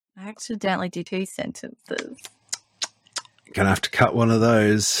accidentally did 2 sentences. Gonna have to cut one of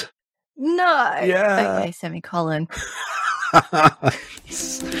those. No. Yeah. Okay, semicolon.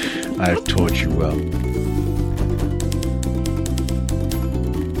 I've taught you well.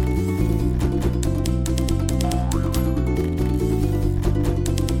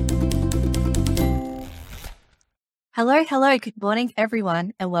 Hello. Good morning,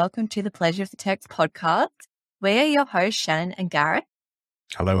 everyone, and welcome to the Pleasure of the Text podcast. We are your hosts, Shannon and Gareth.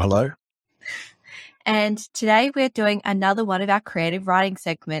 Hello. And today we're doing another one of our creative writing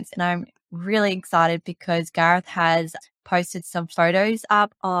segments, and I'm really excited because Gareth has posted some photos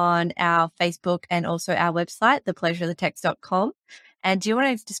up on our Facebook and also our website, thepleasureofthetext.com. And do you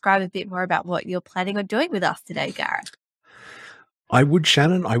want to describe a bit more about what you're planning on doing with us today, Gareth? I would,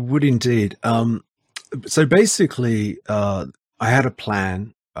 Shannon. I would indeed. So basically, I had a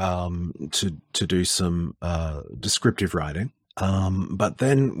plan to do some descriptive writing. But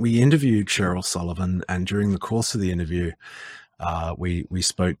then we interviewed Cheryl Sullivan, and during the course of the interview, we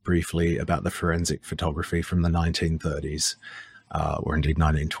spoke briefly about the forensic photography from the 1930s, or indeed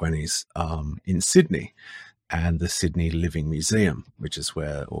 1920s, in Sydney, and the Sydney Living Museum, which is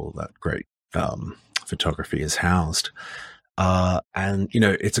where all that great photography is housed. And, you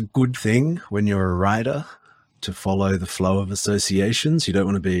know, it's a good thing when you're a writer to follow the flow of associations. You don't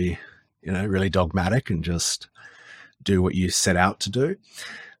want to be, you know, really dogmatic and just do what you set out to do.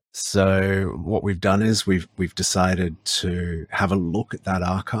 So what we've done is we've decided to have a look at that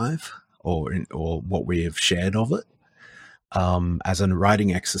archive or what we have shared of it as a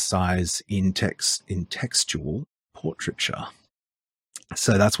writing exercise in textual portraiture.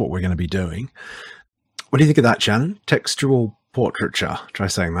 So that's what we're going to be doing. What do you think of that, Shannon? Textual portraiture. Try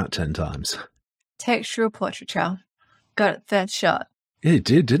saying that 10 times. Textual portraiture. Got it first shot. Yeah, you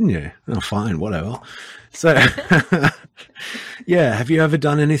did, didn't you? Oh, fine, whatever. So, yeah, have you ever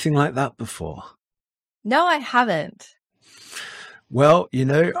done anything like that before? No, I haven't. Well, you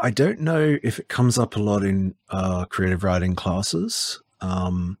know, I don't know if it comes up a lot in creative writing classes,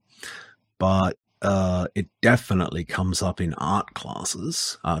 but it definitely comes up in art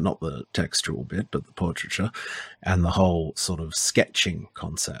classes, not the textual bit, but the portraiture and the whole sort of sketching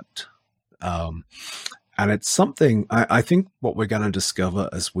concept. And it's something I think what we're going to discover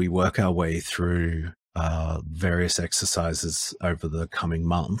as we work our way through various exercises over the coming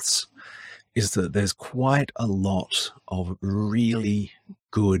months is that there's quite a lot of really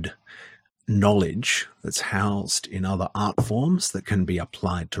good knowledge that's housed in other art forms that can be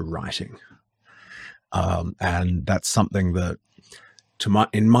applied to writing. And that's something that,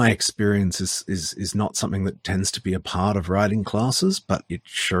 in my experience, is not something that tends to be a part of writing classes, but it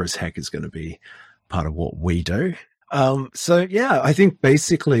sure as heck is going to be part of what we do. So yeah, I think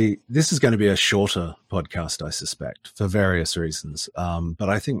basically this is going to be a shorter podcast, I suspect, for various reasons. But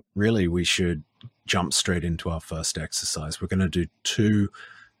I think really we should jump straight into our first exercise. We're going to do 2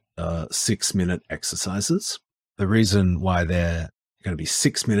 6-minute exercises. The reason why they're going to be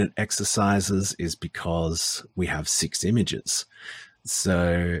 6-minute exercises is because we have 6 images.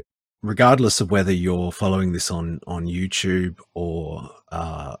 So regardless of whether you're following this on YouTube or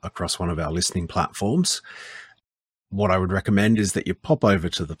across one of our listening platforms, what I would recommend is that you pop over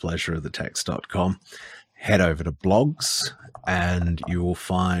to thepleasureofthetext.com, head over to blogs, and you will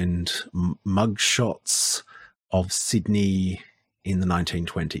find mugshots of Sydney in the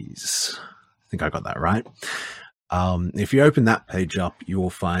 1920s. I think I got that right. If you open that page up, you will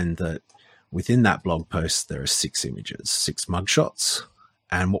find that within that blog post, there are 6 images, 6 mugshots.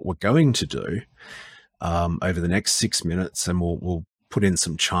 And what we're going to do over the next 6 minutes, and we'll put in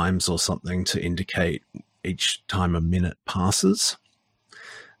some chimes or something to indicate each time a minute passes,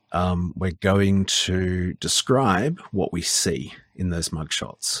 we're going to describe what we see in those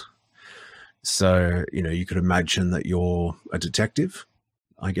mugshots. So, you know, you could imagine that you're a detective,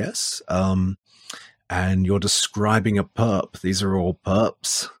 I guess, and you're describing a perp. These are all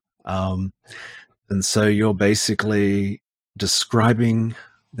perps. And so you're basically describing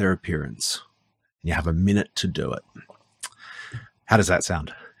their appearance. You have a minute to do it. How does that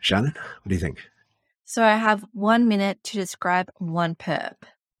sound? Shannon, what do you think? So I have 1 minute to describe one perp.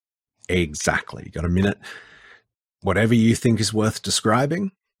 Exactly. You got a minute. Whatever you think is worth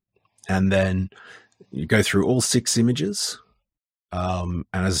describing. And then you go through all 6 images. And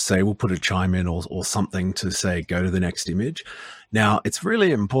as I say, we'll put a chime in or something to say, go to the next image. Now, it's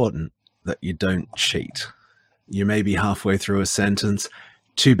really important that you don't cheat. You may be halfway through a sentence.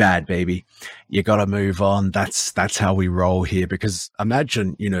 Too bad, baby. You got to move on. That's how we roll here. Because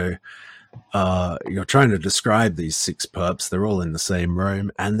imagine, you know, you're trying to describe these 6 perps. They're all in the same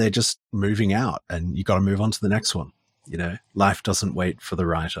room and they're just moving out, and you got to move on to the next one. life doesn't wait for the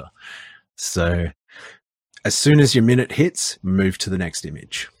writer. So as soon as your minute hits, move to the next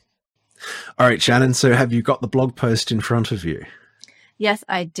image. All right, Shannon, so have you got the blog post in front of you? Yes,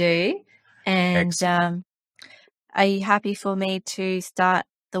 I do. And are you happy for me to start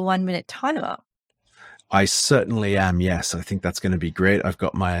the 1 minute timer? I certainly am, yes. I think that's going to be great. I've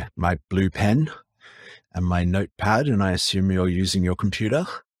got my blue pen and my notepad, and I assume you're using your computer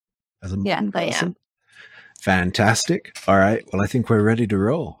as a person. I am. Fantastic. All right. Well, I think we're ready to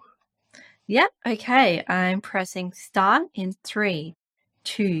roll. Yep. Okay. I'm pressing start in 3,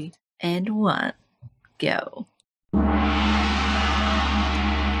 2, and 1. Go.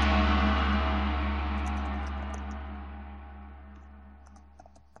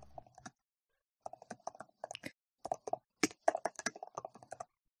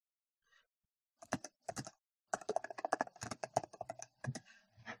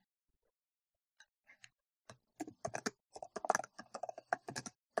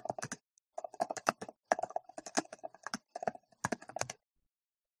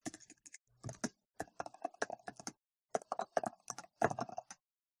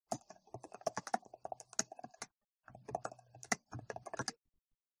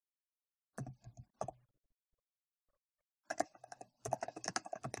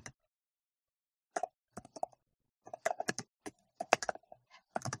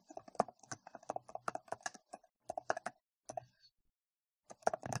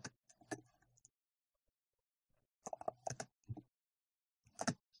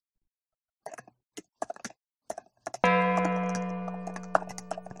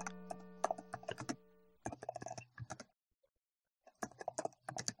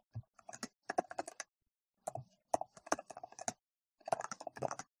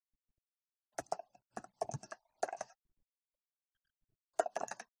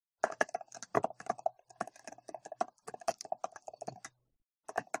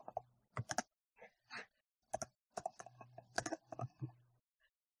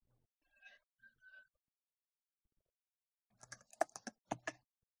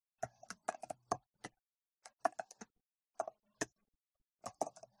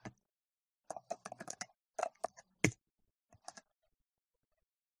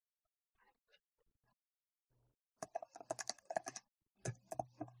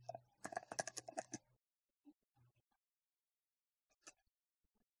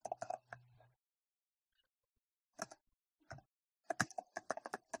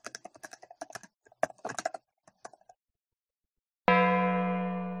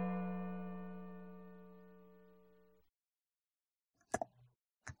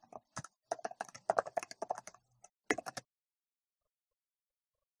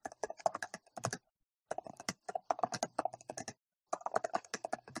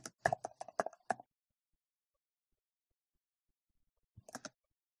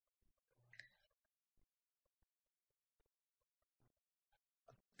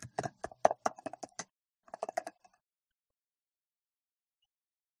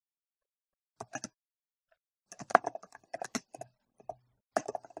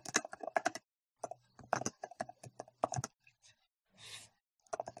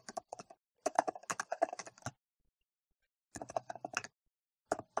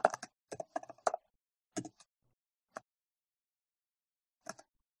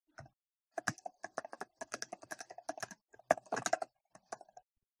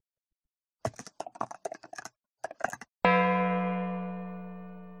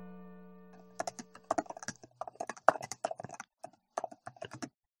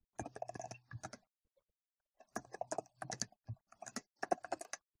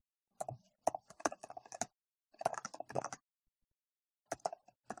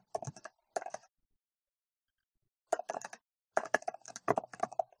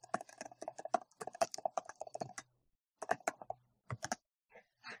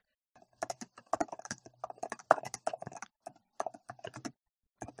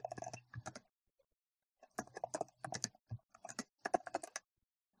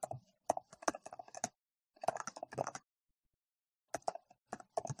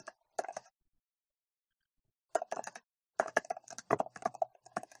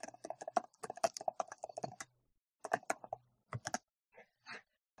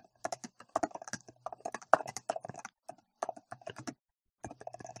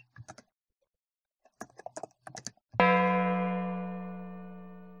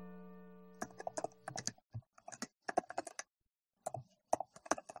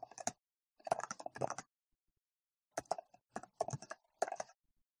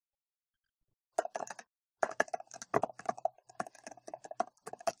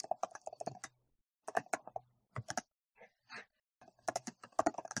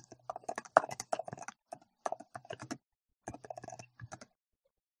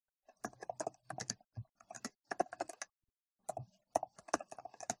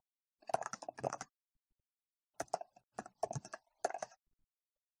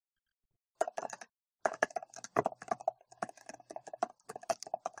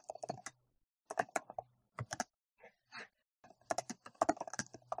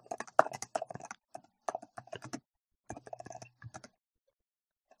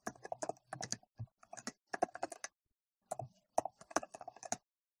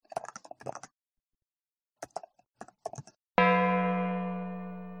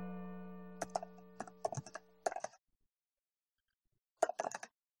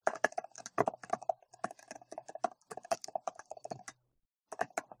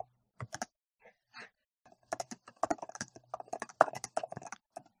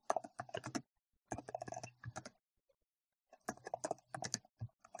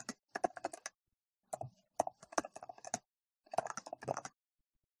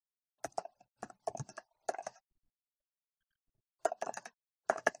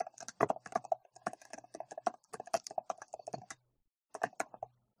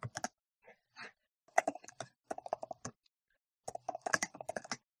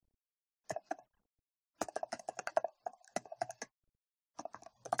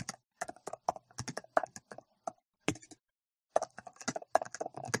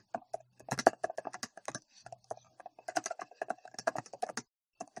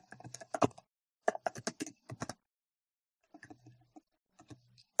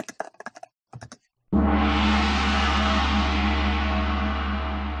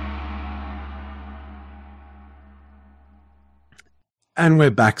 And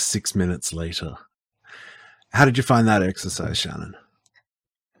we're back 6 minutes later. How did you find that exercise, Shannon?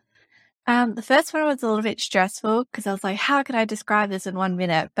 The first one was a little bit stressful because I was like, how can I describe this in 1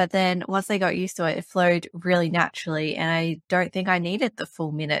 minute? But then once I got used to it, it flowed really naturally. And I don't think I needed the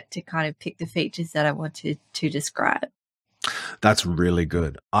full minute to kind of pick the features that I wanted to describe. That's really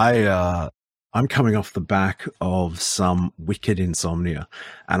good. I'm coming off the back of some wicked insomnia,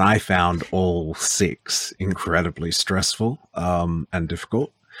 and I found all 6 incredibly stressful and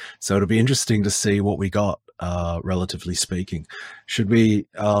difficult. So it'll be interesting to see what we got, relatively speaking. Should we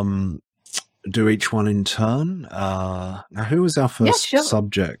do each one in turn? Now, who was our first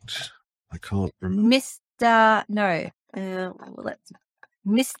subject? I can't remember.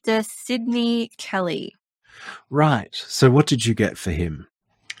 Mr. Sidney Kelly. Right. So what did you get for him?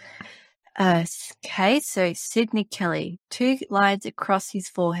 Okay, so Sidney Kelly, 2 lines across his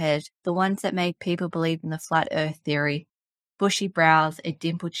forehead, the ones that made people believe in the flat earth theory. Bushy brows, a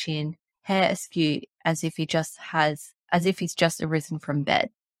dimpled chin, hair askew as if he's just arisen from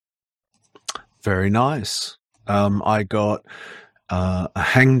bed. Very nice. I got a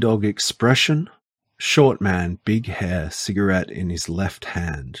hangdog expression, short man, big hair, cigarette in his left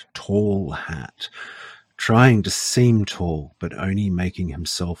hand, tall hat, trying to seem tall, but only making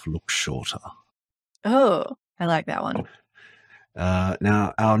himself look shorter. Oh, I like that one.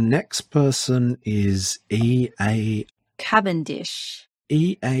 Now, our next person is E.A. Cavendish.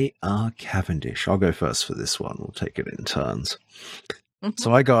 E.A.R. Cavendish. I'll go first for this one. We'll take it in turns.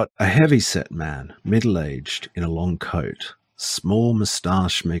 So I got a heavy-set man, middle-aged, in a long coat. Small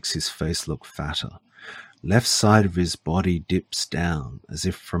moustache makes his face look fatter. Left side of his body dips down, as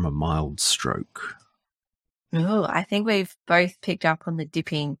if from a mild stroke. Oh, I think we've both picked up on the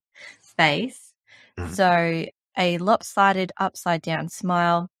dipping face. So a lopsided upside-down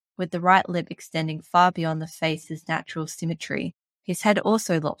smile, with the right lip extending far beyond the face's natural symmetry. His head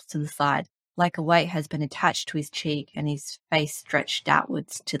also lops to the side, like a weight has been attached to his cheek, and his face stretched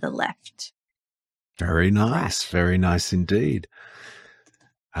outwards to the left. Very nice. Right. Very nice indeed.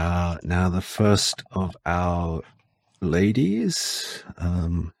 Now, the first of our ladies,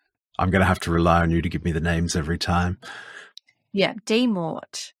 I'm going to have to rely on you to give me the names every time. Yeah, D.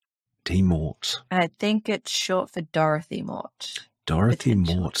 Mort. D. Mort. I think it's short for Dorothy Mort. Dorothy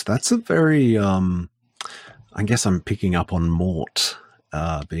Mort. That's a very, I guess I'm picking up on Mort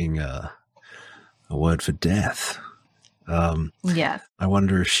being a word for death. Yeah. I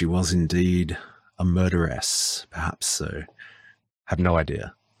wonder if she was indeed a murderess, perhaps so. Have no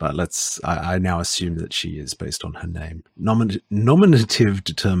idea. But I now assume that she is based on her name. Nominative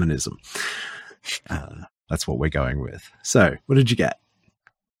determinism. That's what we're going with. So, what did you get?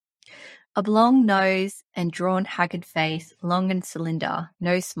 A long nose and drawn, haggard face, long and cylinder,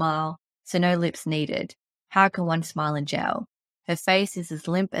 no smile, so no lips needed. How can one smile in jail? Her face is as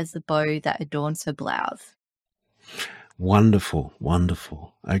limp as the bow that adorns her blouse. Wonderful,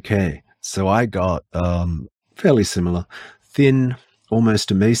 wonderful. Okay, so I got fairly similar. Thin,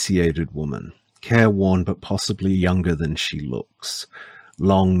 almost emaciated woman, careworn but possibly younger than she looks.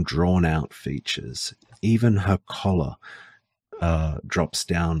 Long, drawn-out features. Even her collar drops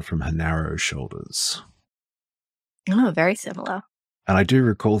down from her narrow shoulders. Oh, very similar. And I do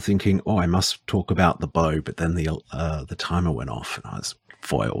recall thinking, I must talk about the bow, but then the timer went off and I was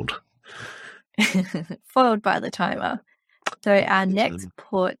foiled. Foiled by the timer. So our next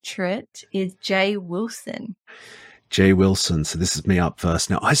portrait is Jay Wilson. Jay Wilson. So this is me up first.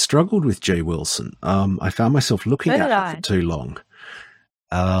 Now, I struggled with Jay Wilson. I found myself looking at her for too long.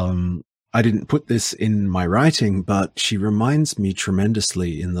 I didn't put this in my writing, but she reminds me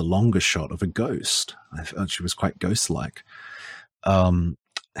tremendously in the longer shot of a ghost. I felt she was quite ghost-like.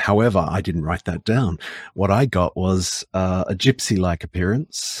 However, I didn't write that down. What I got was a gypsy-like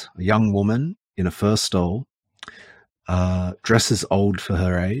appearance, a young woman in a fur stole, dresses old for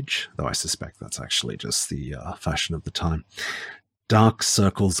her age, though I suspect that's actually just the fashion of the time. Dark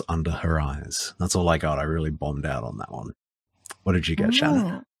circles under her eyes. That's all I got. I really bombed out on that one. What did you get,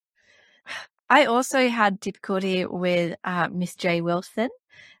 Shannon? I also had difficulty with Miss J. Wilson.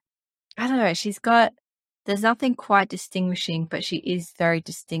 I don't know. There's nothing quite distinguishing, but she is very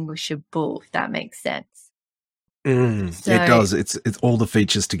distinguishable, if that makes sense. It does. It's all the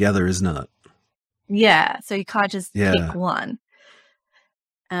features together, isn't it? Yeah. So you can't just pick one.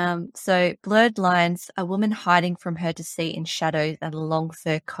 So blurred lines, a woman hiding from her to see in shadows and a long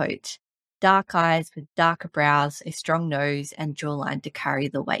fur coat. Dark eyes with darker brows, a strong nose, and jawline to carry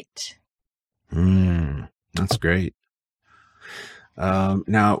the weight. That's great.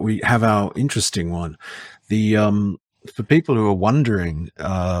 Now we have our interesting one. For people who are wondering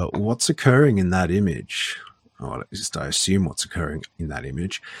what's occurring in that image, or at least I assume what's occurring in that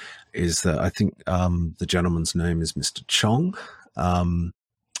image, is that I think the gentleman's name is Mr. Chong,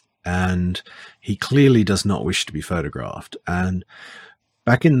 and he clearly does not wish to be photographed. And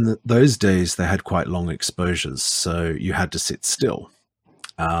back in those days, they had quite long exposures, so you had to sit still.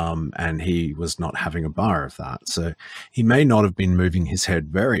 And he was not having a bar of that. So he may not have been moving his head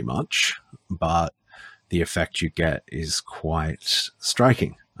very much, but the effect you get is quite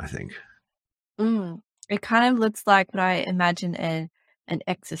striking, I think. It kind of looks like what I imagine an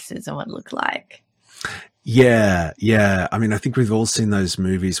exorcism would look like. Yeah. I mean, I think we've all seen those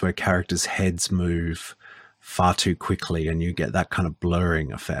movies where characters' heads move far too quickly and you get that kind of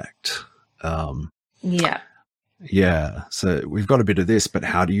blurring effect. Yeah. So we've got a bit of this, but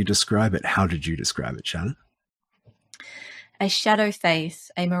how do you describe it? How did you describe it, Shannon? A shadow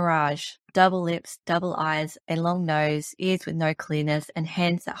face, a mirage, double lips, double eyes, a long nose, ears with no clearness, and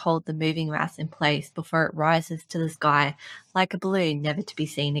hands that hold the moving mass in place before it rises to the sky like a balloon never to be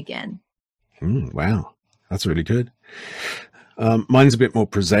seen again. Wow. That's really good. Mine's a bit more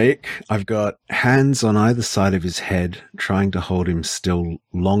prosaic. I've got hands on either side of his head trying to hold him still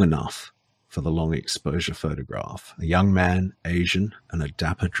long enough for the long exposure photograph. A young man, Asian, and a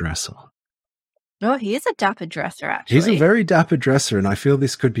dapper dresser. Oh, he is a dapper dresser, actually. He's a very dapper dresser, and I feel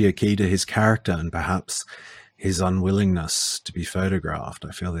this could be a key to his character and perhaps his unwillingness to be photographed.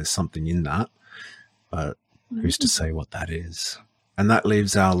 I feel there's something in that, but who's to say what that is? And that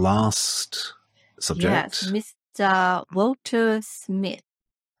leaves our last subject. Yes, Mr. Walter Smith.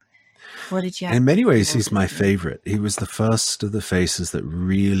 What did you have? In many ways, he's my favorite. He was the first of the faces that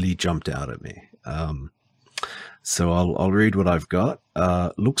really jumped out at me. So I'll read what I've got.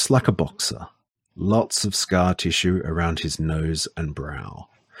 Looks like a boxer. Lots of scar tissue around his nose and brow.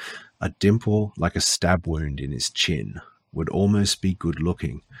 A dimple like a stab wound in his chin. Would almost be good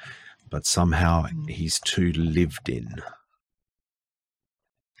looking, but somehow he's too lived in.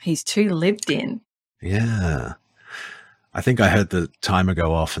 He's too lived in? Yeah. I think I heard the timer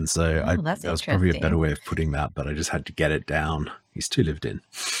go off, and so that was probably a better way of putting that, but I just had to get it down. He's too lived in.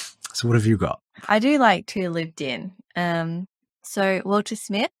 So what have you got? I do like too lived in. So Walter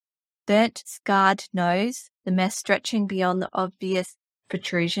Smith, burnt, scarred nose, the mess stretching beyond the obvious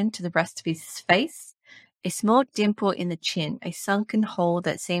protrusion to the rest of his face, a small dimple in the chin, a sunken hole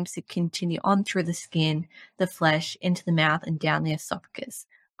that seems to continue on through the skin, the flesh, into the mouth and down the esophagus.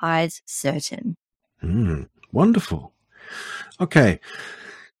 Eyes certain. Wonderful. Okay.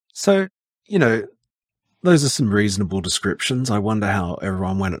 So, those are some reasonable descriptions. I wonder how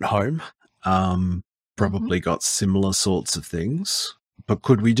everyone went at home. Probably got similar sorts of things. But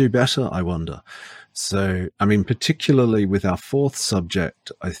could we do better, I wonder? So, I mean, particularly with our fourth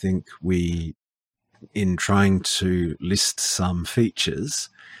subject, I think we, in trying to list some features,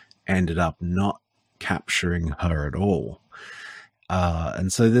 ended up not capturing her at all.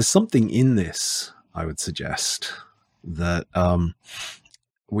 And so there's something in this, I would suggest, that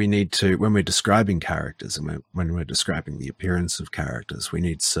we need to, when we're describing characters and when we're describing the appearance of characters, we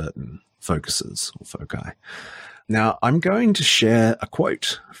need certain focuses or foci. Now, I'm going to share a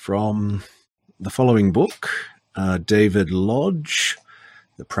quote from the following book, David Lodge,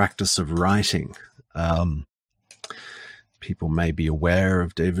 The Practice of Writing. People may be aware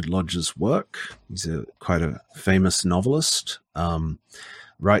of David Lodge's work. He's quite a famous novelist,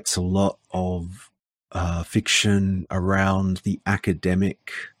 writes a lot of fiction around the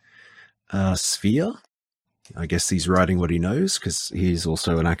academic sphere. I guess he's writing what he knows because he's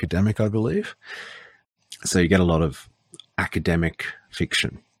also an academic, I believe. So you get a lot of academic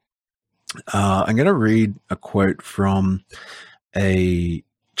fiction. I'm going to read a quote from a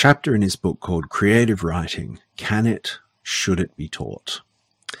chapter in his book called Creative Writing. Can it, should it be taught?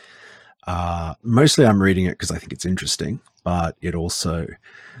 Mostly I'm reading it because I think it's interesting, but it also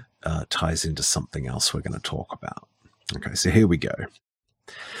ties into something else we're going to talk about. Okay, so here we go.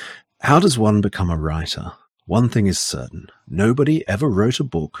 How does one become a writer? One thing is certain. Nobody ever wrote a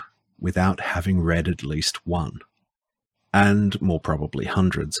book without having read at least one, and more probably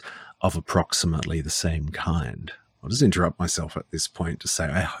hundreds, of approximately the same kind. I'll just interrupt myself at this point to say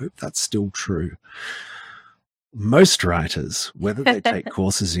I hope that's still true. Most writers, whether they take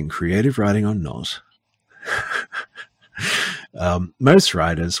courses in creative writing or not, most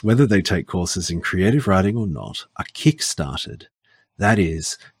writers, whether they take courses in creative writing or not, are kick-started. That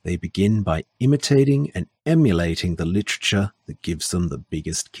is, they begin by imitating and emulating the literature that gives them the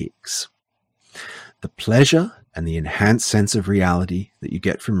biggest kicks. The pleasure and the enhanced sense of reality that you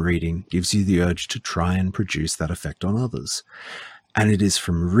get from reading gives you the urge to try and produce that effect on others. And it is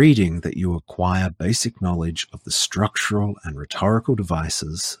from reading that you acquire basic knowledge of the structural and rhetorical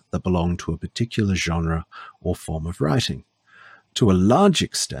devices that belong to a particular genre or form of writing. To a large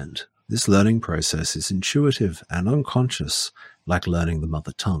extent, this learning process is intuitive and unconscious, like learning the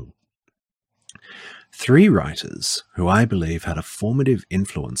mother tongue. 3 writers who I believe had a formative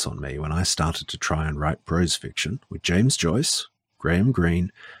influence on me when I started to try and write prose fiction were James Joyce, Graham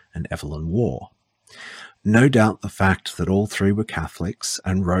Greene, and Evelyn Waugh. No doubt the fact that all 3 were Catholics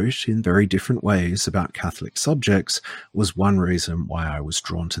and wrote in very different ways about Catholic subjects was one reason why I was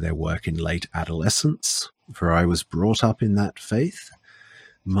drawn to their work in late adolescence, for I was brought up in that faith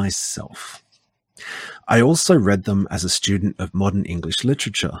myself. I also read them as a student of modern English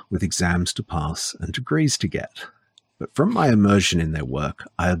literature with exams to pass and degrees to get. But from my immersion in their work,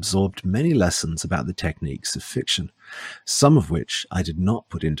 I absorbed many lessons about the techniques of fiction, some of which I did not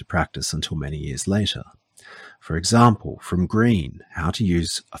put into practice until many years later. For example, from Greene, how to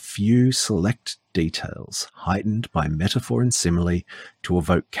use a few select details heightened by metaphor and simile to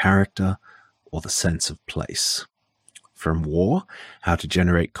evoke character or the sense of place. From Waugh, how to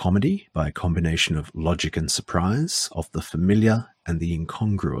generate comedy by a combination of logic and surprise, of the familiar and the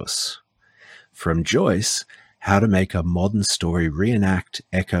incongruous. From Joyce, how to make a modern story reenact,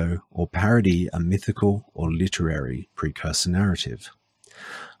 echo, or parody a mythical or literary precursor narrative.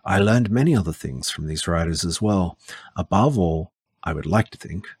 I learned many other things from these writers as well. Above all, I would like to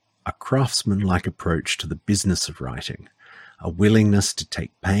think, a craftsman-like approach to the business of writing, a willingness to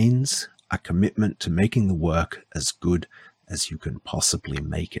take pains, a commitment to making the work as good as you can possibly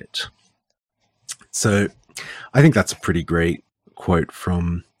make it. So I think that's a pretty great quote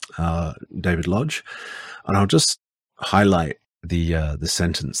from David Lodge. And I'll just highlight the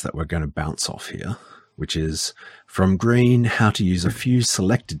sentence that we're going to bounce off here, which is, from Greene, how to use a few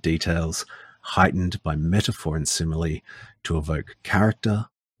selected details heightened by metaphor and simile to evoke character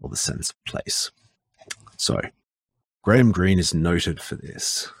or the sense of place. So Graham Greene is noted for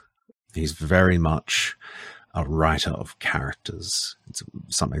this. He's very much a writer of characters. It's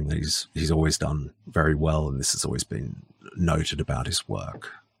something that he's always done very well, and this has always been noted about his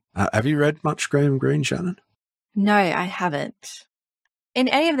work. Have you read much Graham Greene, Shannon? No, I haven't. In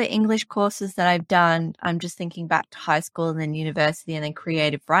any of the English courses that I've done, I'm just thinking back to high school and then university and then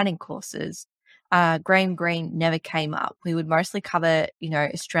creative writing courses, Graham Greene never came up. We would mostly cover,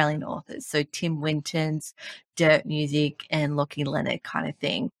 Australian authors. So Tim Winton's Dirt Music and Lockie Leonard kind of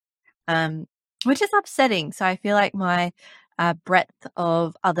thing, which is upsetting. So I feel like my breadth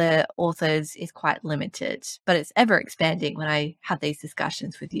of other authors is quite limited, but it's ever expanding when I have these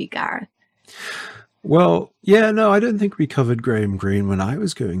discussions with you, Gareth. Well, yeah, no, I don't think we covered Graham Greene when I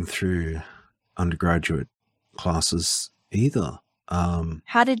was going through undergraduate classes either.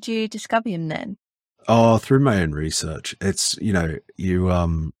 How did you discover him then? Oh, through my own research. It's,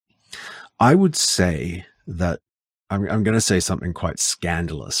 I would say that I'm going to say something quite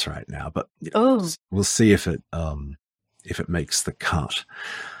scandalous right now, but we'll see if it makes the cut.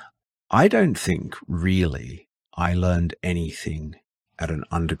 I don't think really I learned anything at an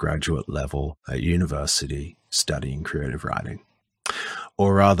undergraduate level at university studying creative writing,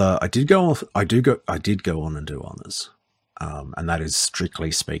 or rather, I did go on and do honors, and that is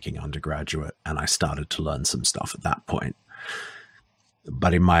strictly speaking undergraduate, and I started to learn some stuff at that point.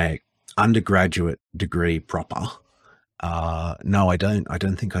 But in my undergraduate degree proper, no, I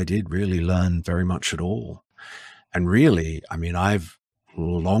don't think I did really learn very much at all. And really, I mean, I've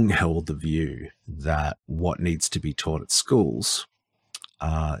long held the view that what needs to be taught at schools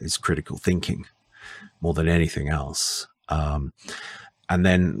is critical thinking more than anything else. And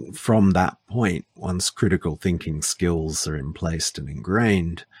then from that point, once critical thinking skills are in place and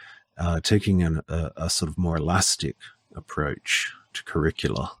ingrained, taking a sort of more elastic approach to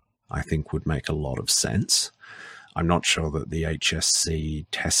curricula, I think would make a lot of sense. I'm not sure that the HSC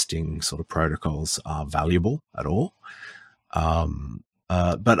testing sort of protocols are valuable at all.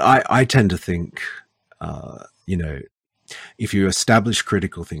 But I tend to think, if you establish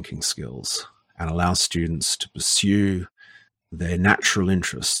critical thinking skills and allow students to pursue their natural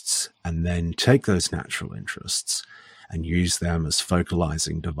interests and then take those natural interests and use them as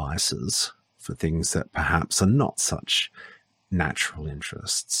focalizing devices for things that perhaps are not such natural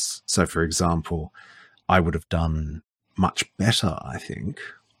interests. So, for example, I would have done much better, I think,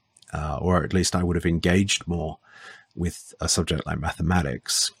 or at least I would have engaged more with a subject like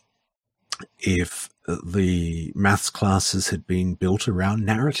mathematics if the maths classes had been built around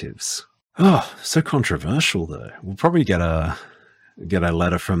narratives. Oh, so controversial though. We'll probably get a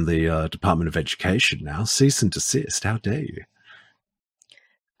letter from the Department of Education now. Cease and desist. How dare you?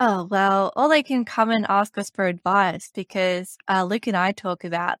 Oh, well, or they can come and ask us for advice because Luke and I talk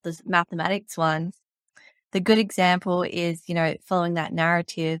about the mathematics ones. The good example is, following that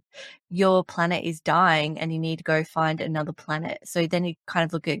narrative, your planet is dying and you need to go find another planet. So then you kind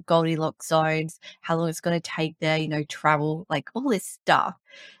of look at Goldilocks zones, how long it's going to take there, travel, like all this stuff.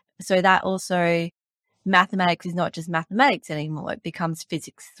 So that also, mathematics is not just mathematics anymore. It becomes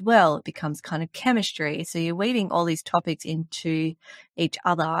physics as well. It becomes kind of chemistry. So you're weaving all these topics into each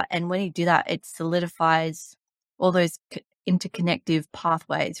other. And when you do that, it solidifies all those interconnective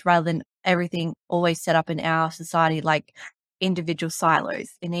pathways rather than everything always set up in our society like individual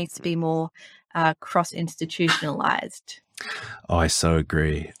silos. It needs to be more cross-institutionalized. Oh, I so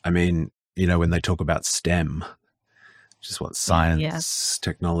agree. I mean, when they talk about STEM, which is what, science,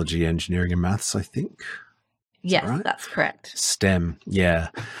 technology, engineering, and maths, I think. Yes, right? That's correct. STEM, yeah.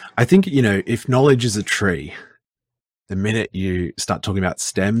 I think, if knowledge is a tree, the minute you start talking about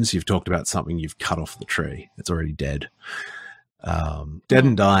stems, you've talked about something you've cut off the tree. It's already dead. Dead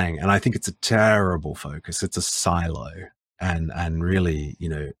and dying. And I think it's a terrible focus. It's a silo. And really,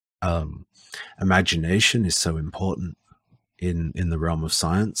 imagination is so important in the realm of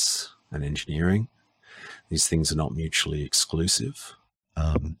science and engineering. These things are not mutually exclusive.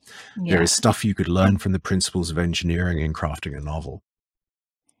 There is stuff you could learn from the principles of engineering in crafting a novel.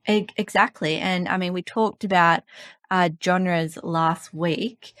 Exactly. And I mean, we talked about genres last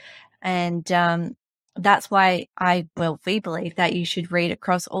week, and that's why we believe that you should read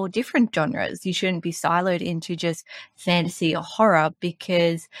across all different genres. You shouldn't be siloed into just fantasy or horror,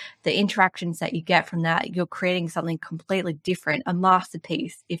 because the interactions that you get from that, you're creating something completely different, a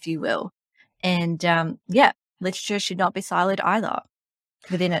masterpiece, if you will. And literature should not be siloed either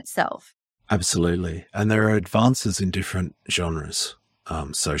within itself. Absolutely. And there are advances in different genres,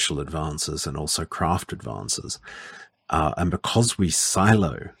 social advances and also craft advances. And because we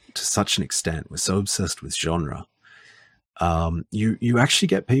silo to such an extent, we're so obsessed with genre, you actually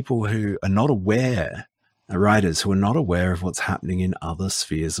get people who are not aware, writers who are not aware of what's happening in other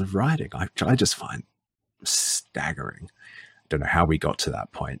spheres of writing. I just find staggering. I don't know how we got to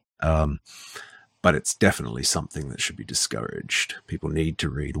that point. But it's definitely something that should be discouraged. People need to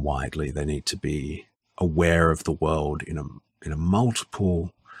read widely. They need to be aware of the world in a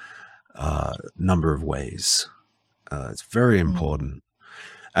multiple number of ways. It's very important.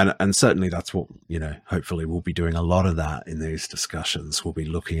 And certainly that's what, hopefully we'll be doing a lot of that in these discussions. We'll be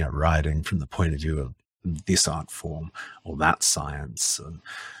looking at writing from the point of view of this art form or that science. And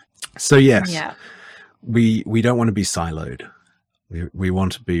so, yes, we don't want to be siloed. We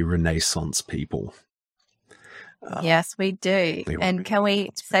want to be Renaissance people. Yes, we do. And can we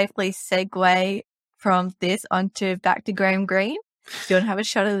safely segue from this onto back to Graham Greene? Do you want to have a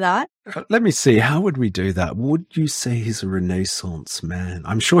shot of that? Let me see. How would we do that? Would you say he's a Renaissance man?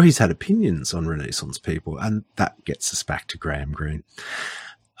 I'm sure he's had opinions on Renaissance people, and that gets us back to Graham Greene.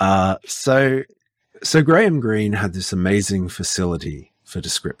 So Graham Greene had this amazing facility for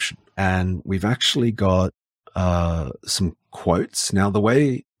description, and we've actually got some quotes. Now, the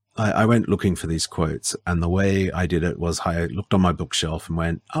way I went looking for these quotes, and the way I did it was I looked on my bookshelf and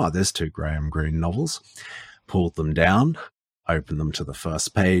went, there's 2 Graham Greene novels, pulled them down, opened them to the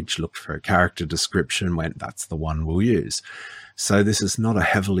first page, looked for a character description, went, that's the one we'll use. So this is not a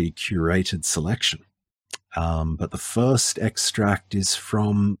heavily curated selection. But the first extract is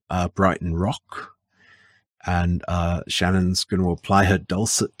from Brighton Rock, and Shannon's going to apply her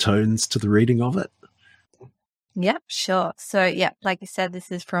dulcet tones to the reading of it. Yep, sure. So, like you said,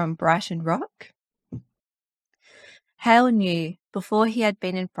 this is from Brighton Rock. Hale knew, before he had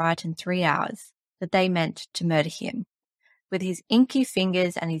been in Brighton 3 hours, that they meant to murder him. With his inky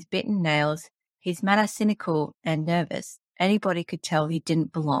fingers and his bitten nails, his manner cynical and nervous, anybody could tell he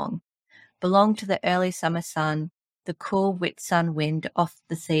didn't belong. Belong to the early summer sun, the cool Whitsun wind off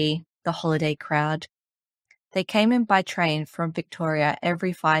the sea, the holiday crowd. They came in by train from Victoria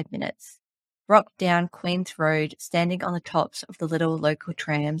every 5 minutes. Rocked down Queen's Road, standing on the tops of the little local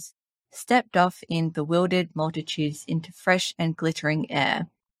trams, stepped off in bewildered multitudes into fresh and glittering air.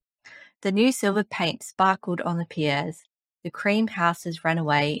 The new silver paint sparkled on the piers. The cream houses ran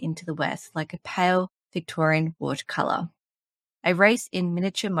away into the west like a pale Victorian watercolour. A race in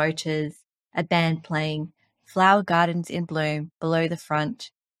miniature motors, a band playing, flower gardens in bloom below the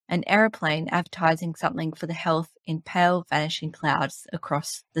front, an aeroplane advertising something for the health in pale vanishing clouds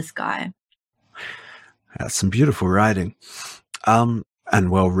across the sky. That's some beautiful writing, and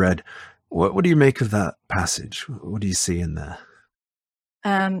well read. What do you make of that passage? What do you see in there?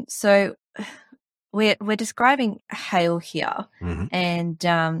 So we're describing Hale here, and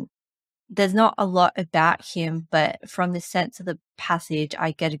there's not a lot about him, but from the sense of the passage,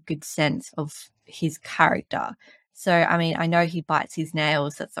 I get a good sense of his character. So, I mean, I know he bites his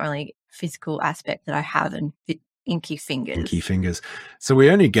nails. That's the only physical aspect that I have, and inky fingers. Inky fingers. So we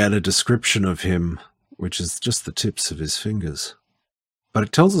only get a description of him, which is just the tips of his fingers. But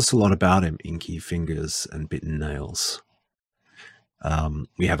it tells us a lot about him, inky fingers and bitten nails.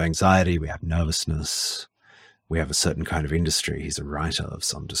 We have anxiety, we have nervousness, we have a certain kind of industry. He's a writer of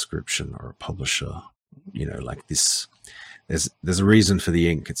some description or a publisher, you know, like this. There's a reason for the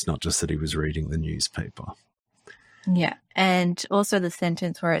ink. It's not just that he was reading the newspaper. Yeah. And also the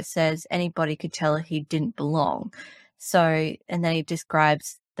sentence where it says anybody could tell he didn't belong. So, and then he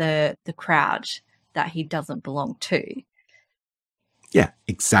describes the crowd that he doesn't belong to. Yeah,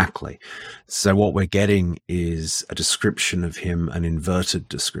 exactly. So what we're getting is a description of him, an inverted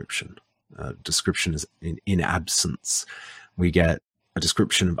description. Description is in absence. We get a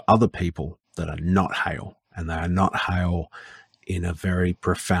description of other people that are not Hale, and they are not Hale in a very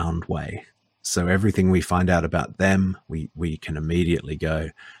profound way. So everything we find out about them, we can immediately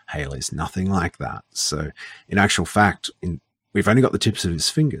go, Hale is nothing like that. So in actual fact, we've only got the tips of his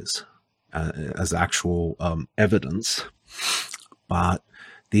fingers as actual evidence, but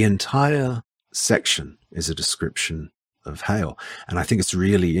the entire section is a description of Hale. And I think it's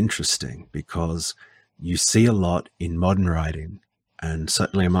really interesting because you see a lot in modern writing, and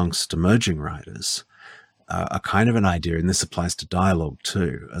certainly amongst emerging writers, a kind of an idea, and this applies to dialogue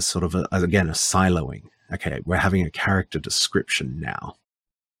too, as sort of, again, a siloing. Okay, we're having a character description now.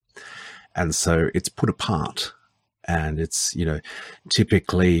 And so it's put apart. And it's, you know,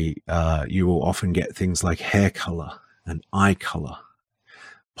 typically you will often get things like hair color and eye color,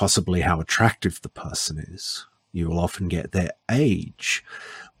 possibly how attractive the person is. You will often get their age,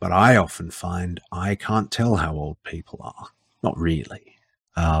 but I often find I can't tell how old people are. Not really.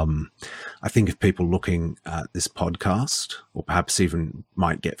 I think if people looking at this podcast, or perhaps even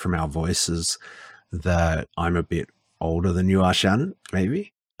might get from our voices that I'm a bit older than you are, Shannon,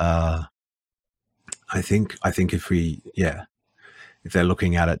 maybe. I think if they're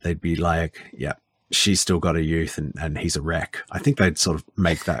looking at it, they'd be like, yeah, she's still got a youth and he's a wreck. I think they'd sort of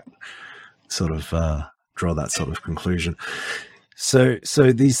make that sort of, draw that sort of conclusion. So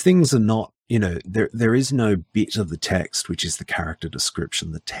these things are not, you know, there is no bit of the text, which is the character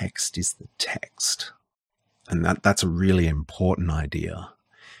description. The text is the text. And that's a really important idea.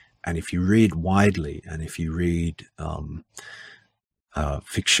 And if you read widely, and if you read,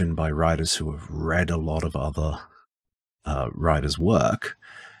 fiction by writers who have read a lot of other writers' work,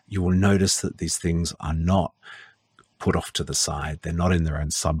 you will notice that these things are not put off to the side. They're not in their own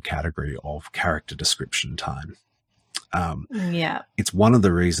subcategory of character description time. It's one of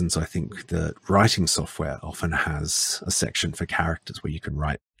the reasons I think that writing software often has a section for characters where you can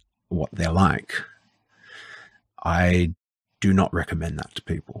write what they're like. I do not recommend that to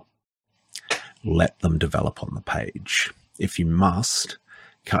people. Let them develop on the page. If you must,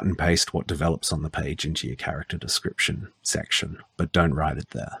 cut and paste what develops on the page into your character description section, but don't write it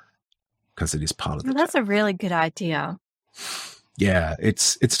there because it is part of the That's a really good idea. Yeah,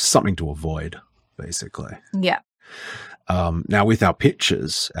 it's something to avoid, basically. Yeah. Now, with our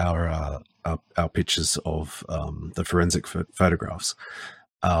pictures, our pictures of the forensic photographs,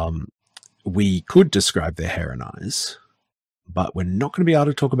 we could describe their hair and eyes, but we're not going to be able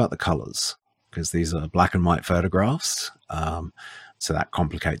to talk about the colors because these are black and white photographs. So that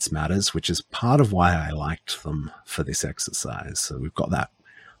complicates matters, which is part of why I liked them for this exercise. So we've got that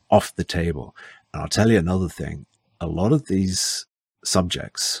off the table. And I'll tell you another thing. A lot of these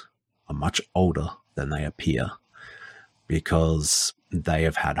subjects are much older than they appear because they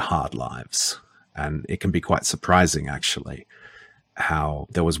have had hard lives. And it can be quite surprising, actually, how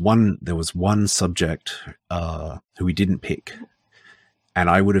there was one subject who we didn't pick. And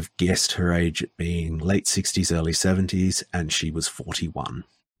I would have guessed her age at being late 60s, early 70s, and she was 41.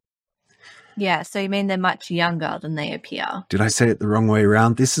 Yeah, so you mean they're much younger than they appear. Did I say it the wrong way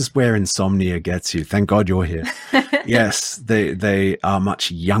around? This is where insomnia gets you. Thank God you're here. Yes, they are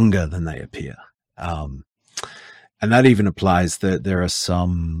much younger than they appear. And that even applies that there are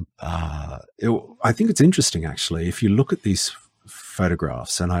some... I think it's interesting, actually, if you look at these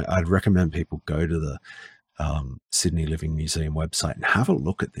photographs, and I'd recommend people go to the Sydney Living Museum website and have a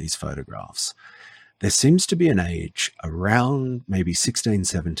look at these photographs. There seems to be an age around maybe 16,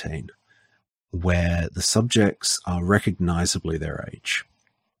 17 where the subjects are recognizably their age.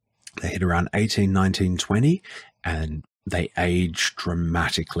 They hit around 18, 19, 20, and they age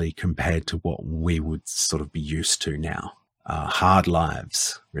dramatically compared to what we would sort of be used to now. Hard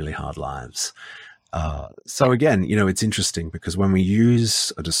lives, really hard lives. So again, it's interesting because when we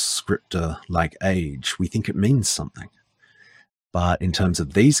use a descriptor like age, we think it means something. But in terms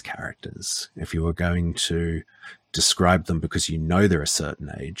of these characters, if you were going to describe them because you know they're a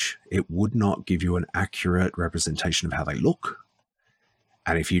certain age, it would not give you an accurate representation of how they look.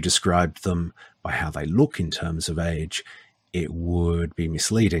 And if you described them by how they look in terms of age, it would be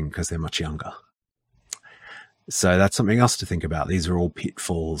misleading because they're much younger. So that's something else to think about. These are all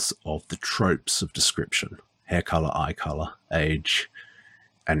pitfalls of the tropes of description: hair color, eye color, age,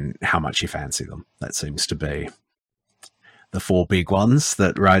 and how much you fancy them. That seems to be the four big ones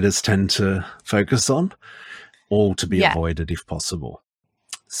that writers tend to focus on, all to be avoided if possible.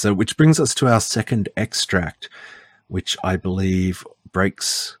 So which brings us to our second extract, which I believe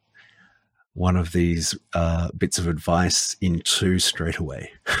breaks one of these bits of advice in two straight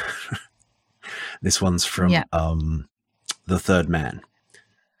away. This one's from The Third Man,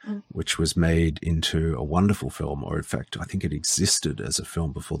 which was made into a wonderful film, or in fact, I think it existed as a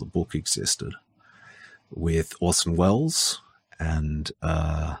film before the book existed, with Orson Welles and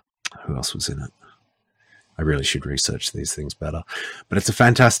who else was in it? I really should research these things better. But it's a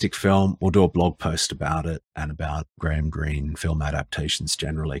fantastic film. We'll do a blog post about it and about Graham Greene film adaptations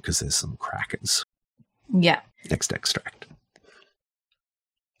generally, because there's some crackers. Yeah. Next extract.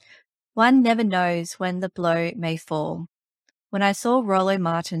 One never knows when the blow may fall. When I saw Rollo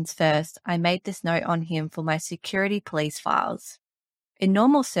Martins first, I made this note on him for my security police files. In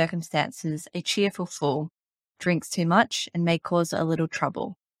normal circumstances, a cheerful fool, drinks too much and may cause a little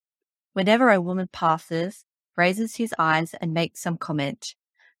trouble. Whenever a woman passes, raises his eyes and makes some comment,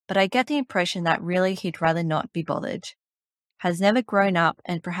 but I get the impression that really he'd rather not be bothered. Has never grown up,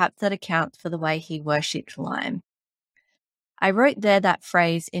 and perhaps that accounts for the way he worshipped Lime. I wrote there that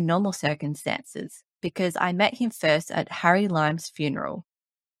phrase "in normal circumstances" because I met him first at Harry Lime's funeral.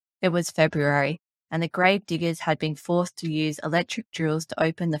 It was February, and the grave diggers had been forced to use electric drills to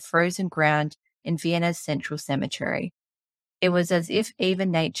open the frozen ground in Vienna's central cemetery. It was as if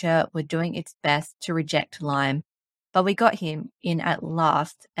even nature were doing its best to reject Lime, but we got him in at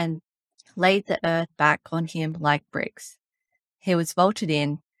last and laid the earth back on him like bricks. He was vaulted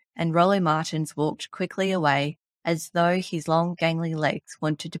in, and Rollo Martins walked quickly away, as though his long gangly legs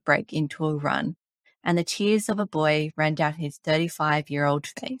wanted to break into a run, and the tears of a boy ran down his 35-year-old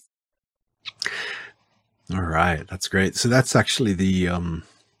face. All right, that's great. So that's actually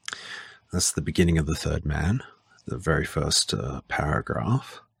that's the beginning of The Third Man, the very first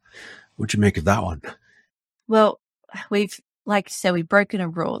paragraph. What'd you make of that one? Well, we've broken a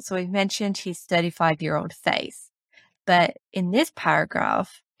rule. So we've mentioned his 35-year-old face, but in this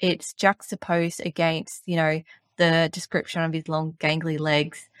paragraph, it's juxtaposed against, the description of his long gangly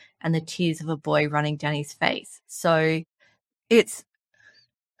legs and the tears of a boy running down his face. So it's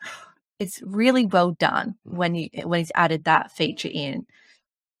really well done when he's added that feature in.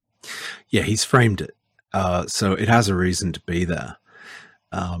 Yeah, he's framed it. So it has a reason to be there.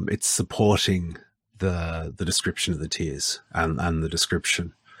 It's supporting the description of the tears and the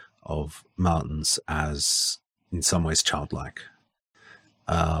description of Martins as in some ways childlike.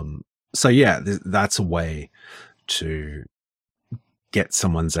 So yeah, that's a way to get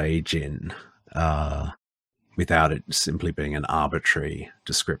someone's age in without it simply being an arbitrary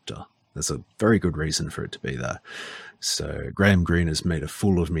descriptor. There's a very good reason for it to be there. So Graham Greene has made a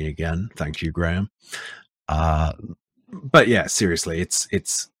fool of me again. Thank you, Graham. But yeah, seriously,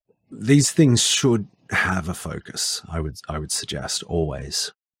 it's these things should have a focus. I would suggest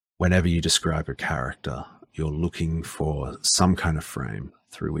always, whenever you describe a character, you're looking for some kind of frame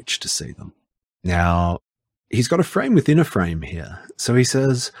through which to see them. Now, he's got a frame within a frame here. So he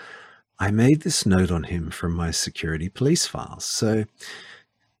says, I made this note on him from my security police files. So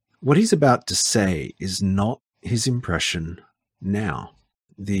what he's about to say is not his impression now.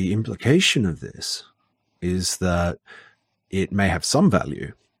 The implication of this is that it may have some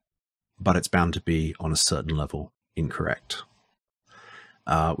value, but it's bound to be on a certain level incorrect,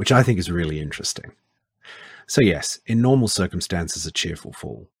 which I think is really interesting. So yes, in normal circumstances, a cheerful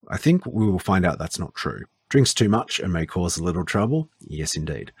fool. I think we will find out that's not true. Drinks too much and may cause a little trouble. Yes,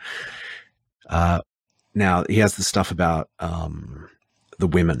 indeed. Now, he has the stuff about the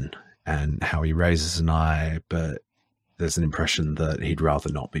women and how he raises an eye, but there's an impression that he'd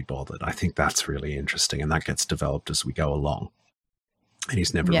rather not be bothered. I think that's really interesting, and that gets developed as we go along. And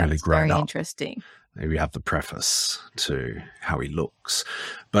he's never really grown very up. Interesting. We have the preface to how he looks,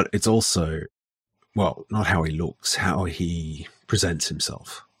 but it's also, well, not how he looks, how he presents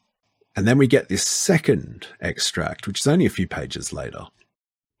himself. And then we get this second extract, which is only a few pages later.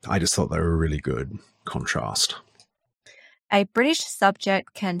 I just thought they were a really good contrast. A British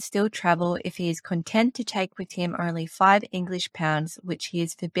subject can still travel if he is content to take with him only 5 English pounds, which he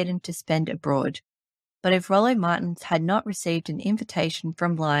is forbidden to spend abroad. But if Rollo Martins had not received an invitation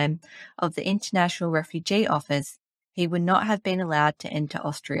from Lyme of the International Refugee Office, he would not have been allowed to enter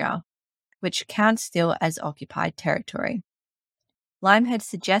Austria, which counts still as occupied territory. Lyme had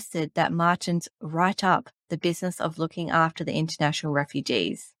suggested that Martins write up the business of looking after the international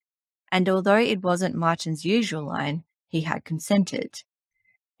refugees, and although it wasn't Martins' usual line, he had consented.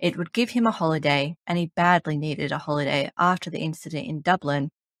 It would give him a holiday, and he badly needed a holiday after the incident in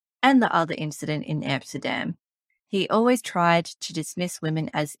Dublin and the other incident in Amsterdam. He always tried to dismiss women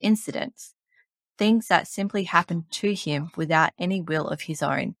as incidents, things that simply happened to him without any will of his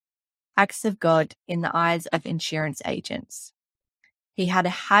own, acts of God in the eyes of insurance agents. He had a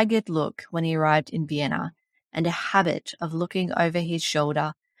haggard look when he arrived in Vienna, and a habit of looking over his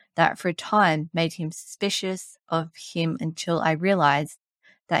shoulder that for a time made him suspicious of him until I realized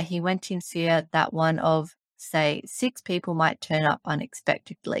that he went in fear that one of, say, 6 people might turn up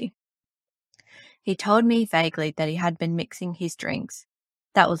unexpectedly. He told me vaguely that he had been mixing his drinks.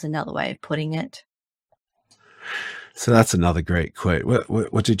 That was another way of putting it. So that's another great quote.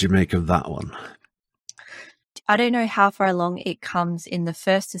 What did you make of that one? I don't know how far along it comes in the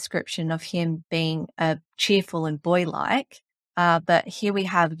first description of him being cheerful and boy-like, but here we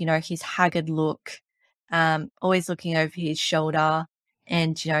have, his haggard look, always looking over his shoulder,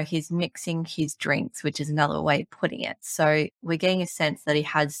 and, he's mixing his drinks, which is another way of putting it. So we're getting a sense that he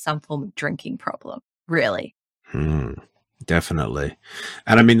has some form of drinking problem, really. Definitely.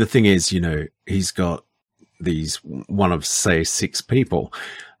 And I mean, the thing is, he's got these one of, say, 6 people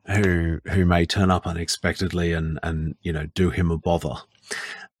who may turn up unexpectedly and do him a bother.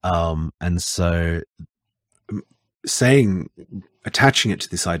 And so attaching it to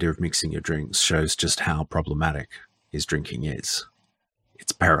this idea of mixing your drinks shows just how problematic his drinking is.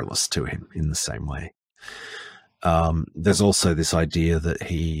 It's perilous to him in the same way. There's also this idea that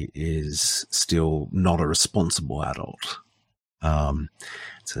he is still not a responsible adult.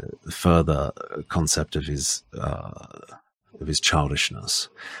 It's a further concept of his childishness.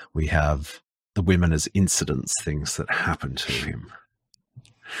 We have the women as incidents, things that happen to him.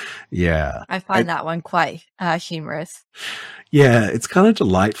 Yeah. I find that one quite humorous. Yeah, it's kind of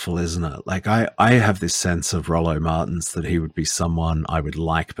delightful, isn't it? Like I have this sense of Rollo Martins that he would be someone I would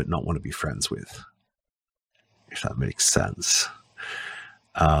like but not want to be friends with, if that makes sense.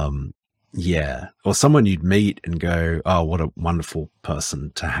 Yeah. Or someone you'd meet and go, oh, what a wonderful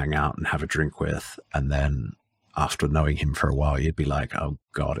person to hang out and have a drink with. And then after knowing him for a while, you'd be like, oh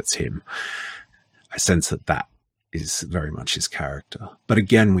God, it's him. I sense that is very much his character. But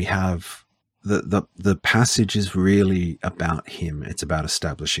again, we have the passage is really about him. It's about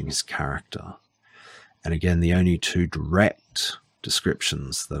establishing his character. And again, the only 2 direct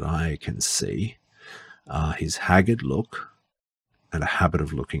descriptions that I can see are his haggard look and a habit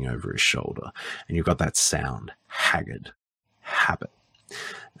of looking over his shoulder. And you've got that sound, haggard, habit.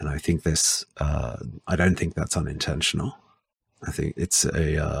 And I think this, I don't think that's unintentional. I think it's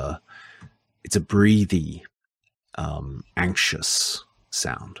a breathy, anxious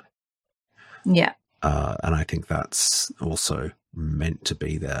sound. Yeah. And I think that's also meant to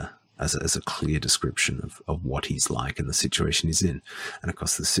be there as a clear description of what he's like and the situation he's in. And of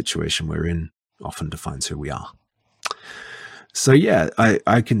course, the situation we're in often defines who we are. So yeah,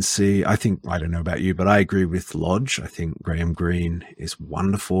 I can see, I don't know about you, but I agree with Lodge. I think Graham Greene is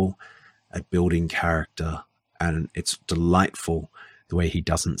wonderful at building character, and it's delightful the way he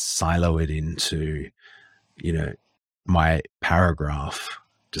doesn't silo it into, my paragraph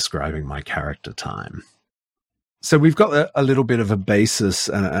describing my character time. So we've got a little bit of a basis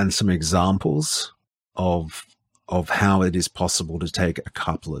and some examples of how it is possible to take a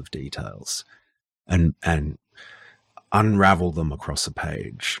couple of details and unravel them across a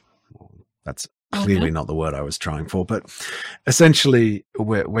page. That's clearly not the word I was trying for, but essentially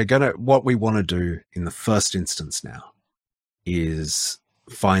what we want to do in the first instance now is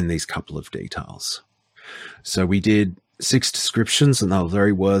find these couple of details. So we did 6 descriptions, and they were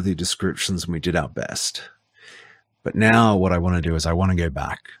very worthy descriptions, and we did our best. But now what I want to do is I want to go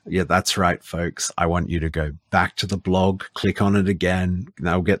back. Yeah, that's right, folks. I want you to go back to the blog, click on it again.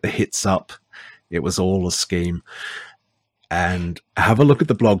 Now get the hits up. It was all a scheme. And have a look at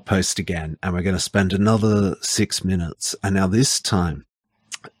the blog post again. And we're going to spend another 6 minutes. And now this time,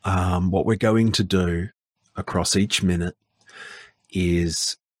 what we're going to do across each minute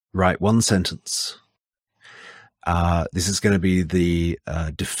is write 1 sentence. This is going to be the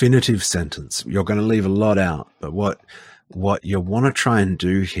definitive sentence. You're going to leave a lot out, but what you want to try and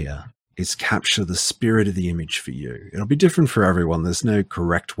do here is capture the spirit of the image for you. It'll be different for everyone. There's no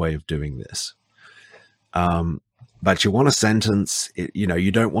correct way of doing this. But you want a sentence,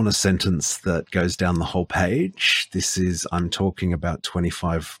 you don't want a sentence that goes down the whole page. I'm talking about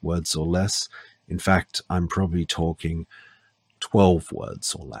 25 words or less. In fact, I'm probably talking 12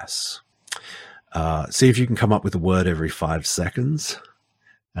 words or less. See if you can come up with a word every 5 seconds,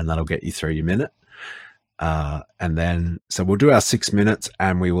 and that'll get you through your minute. So we'll do our 6 minutes,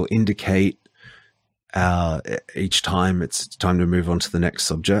 and we will indicate each time it's time to move on to the next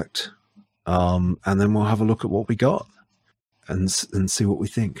subject. And then we'll have a look at what we got and see what we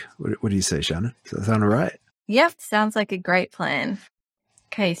think. What do you say, Shannon? Does that sound all right? Yep, sounds like a great plan.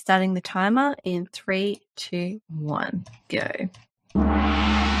 Okay, starting the timer in 3, 2, 1, go.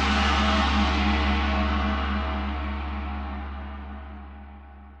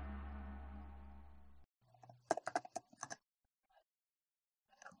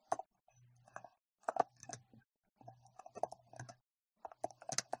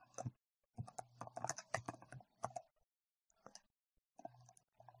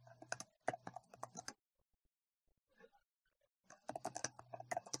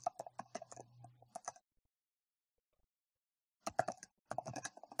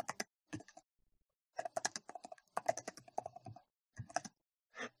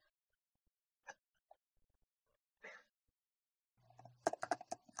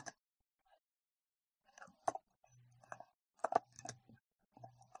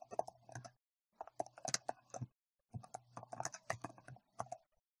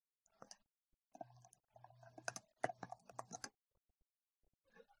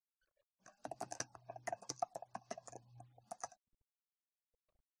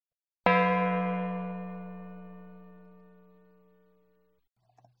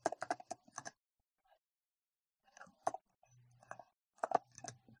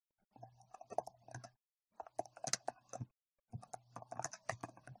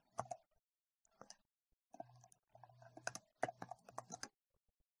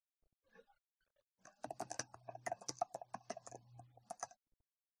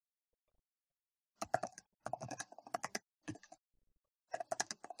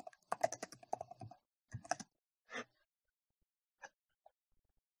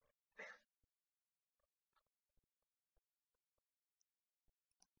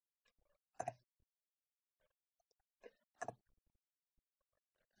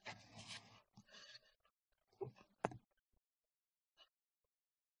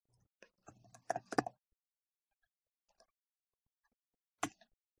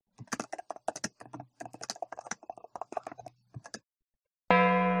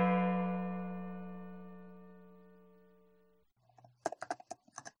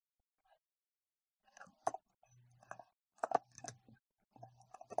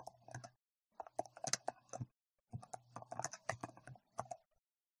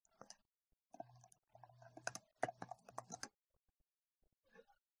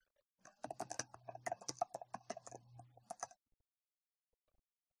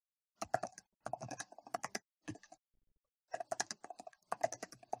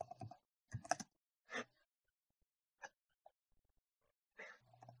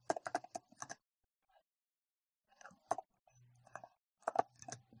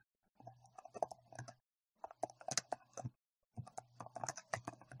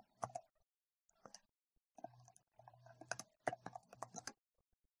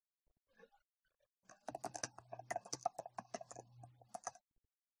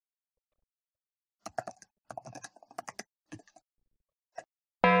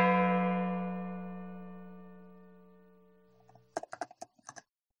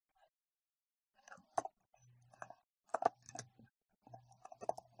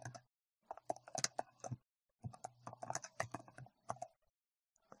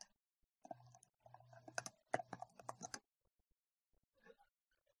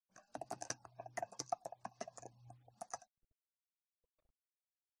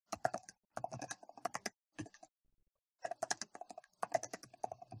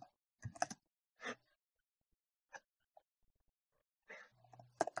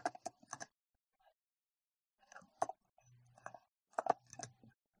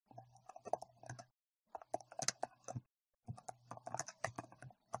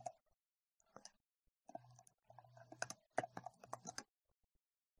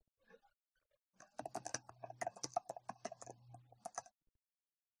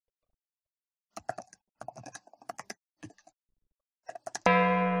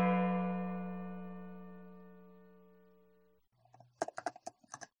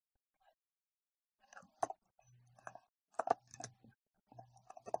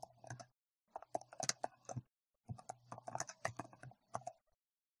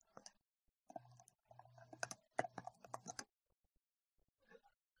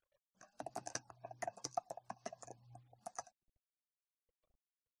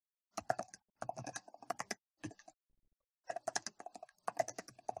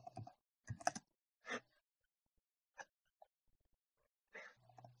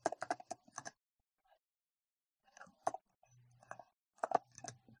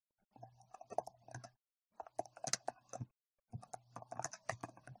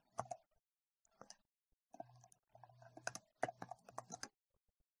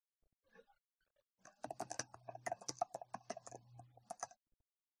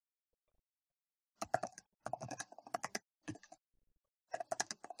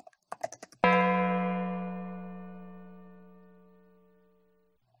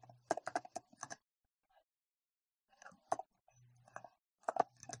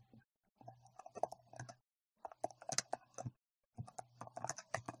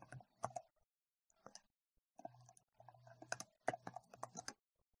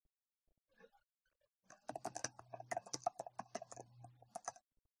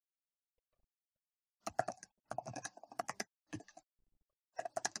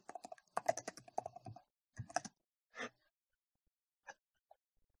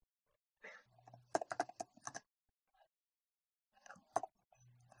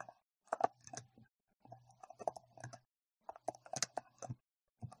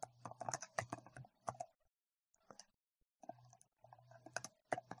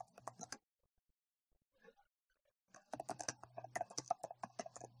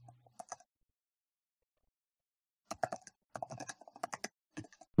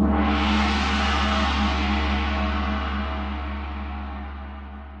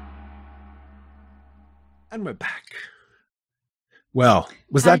 And we're back. Well,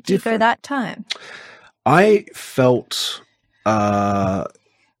 was How that did you different? go that time? I felt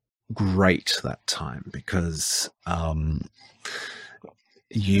great that time because when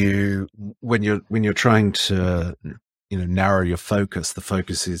you're trying to narrow your focus, the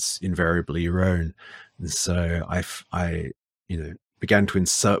focus is invariably your own, and so I began to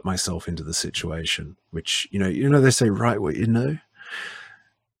insert myself into the situation, which they say write what you know.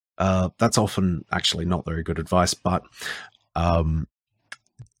 That's often actually not very good advice, but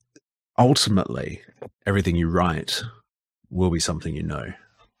ultimately everything you write will be something you know,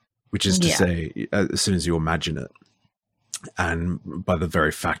 which is to say, as soon as you imagine it, and by the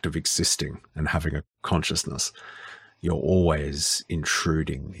very fact of existing and having a consciousness, you're always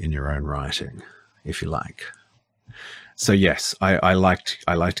intruding in your own writing, if you like. So yes, I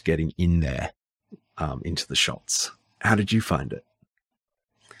liked getting in there, into the shots. How did you find it?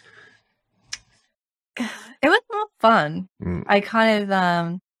 It was more fun. I kind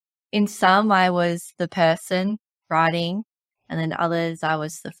of, in some, I was the person writing, and then others, I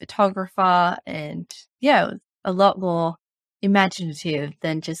was the photographer. And yeah, it was a lot more imaginative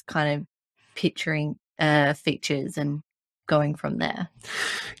than just kind of picturing features and going from there.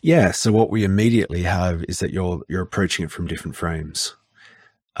 Yeah. So what we immediately have is that you're approaching it from different frames,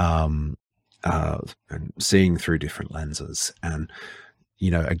 and seeing through different lenses. And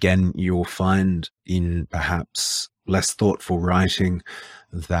again, you'll find in perhaps less thoughtful writing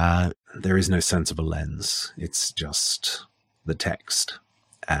that there is no sense of a lens. It's just the text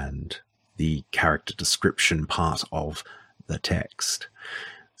and the character description part of the text.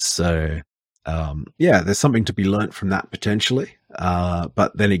 So, there's something to be learnt from that potentially.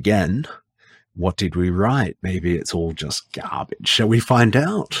 But then again, what did we write? Maybe it's all just garbage. Shall we find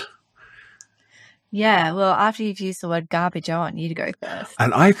out? Yeah, well, after you've used the word garbage, I want you to go first.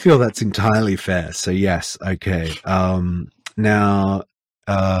 And I feel that's entirely fair. So yes, okay. Now,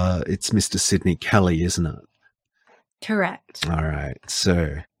 it's Mr. Sidney Kelly, isn't it? Correct. All right.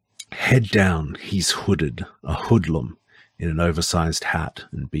 So, head down, he's hooded, a hoodlum in an oversized hat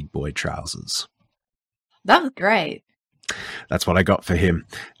and big boy trousers. That was great. That's what I got for him.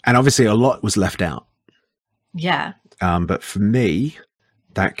 And obviously a lot was left out. Yeah. But for me,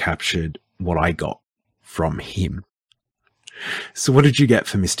 that captured what I got from him. So what did you get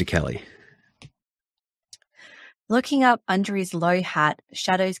for Mr. Kelly? Looking up under his low hat,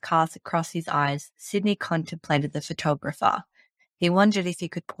 shadows cast across his eyes, Sidney contemplated the photographer. He wondered if he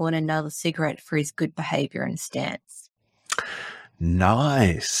could pawn another cigarette for his good behaviour and stance.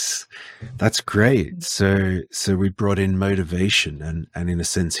 Nice. That's great. So we brought in motivation, and in a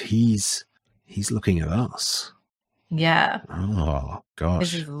sense he's looking at us. Yeah. Oh gosh.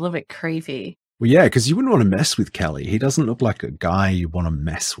 This is a little bit creepy. Well, yeah, because you wouldn't want to mess with Kelly. He doesn't look like a guy you want to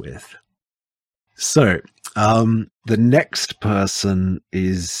mess with. So, the next person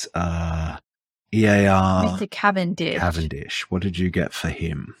is EAR Mr. Cavendish. Cavendish. What did you get for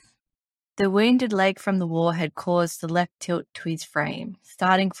him? The wounded leg from the war had caused the left tilt to his frame,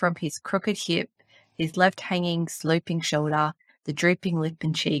 starting from his crooked hip, his left hanging, sloping shoulder, the drooping lip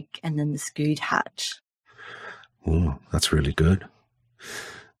and cheek, and then the skewed hat. Oh, that's really good.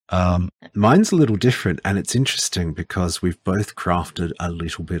 Mine's a little different, and it's interesting because we've both crafted a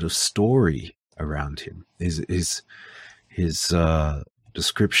little bit of story around him. His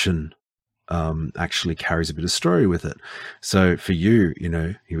description actually carries a bit of story with it. So for you,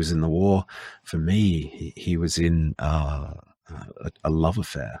 he was in the war. For me, he was in a love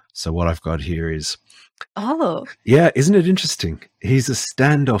affair. So what I've got here is, yeah, isn't it interesting? He's a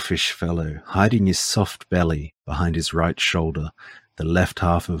standoffish fellow, hiding his soft belly behind his right shoulder. The left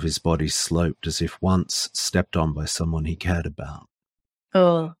half of his body sloped as if once stepped on by someone he cared about.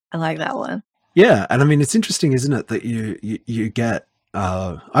 Oh, I like that one. Yeah, and I mean, it's interesting, isn't it, that you get,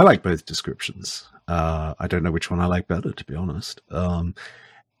 I like both descriptions. I don't know which one I like better, to be honest.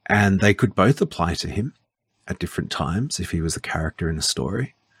 And they could both apply to him at different times if he was a character in a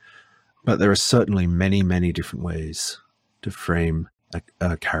story. But there are certainly many, many different ways to frame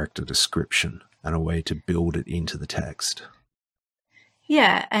a character description and a way to build it into the text.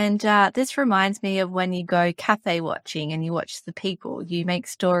 Yeah, and this reminds me of when you go cafe watching and you watch the people, you make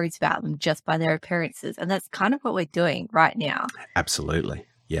stories about them just by their appearances. And that's kind of what we're doing right now. Absolutely.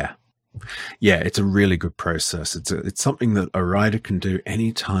 Yeah. Yeah, it's a really good process. It's something that a writer can do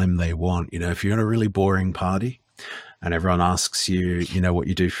anytime they want. If you're in a really boring party and everyone asks you, what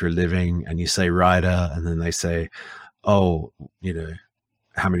you do for a living, and you say writer, and then they say, oh,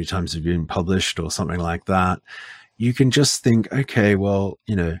 how many times have you been published or something like that? You can just think, okay, well,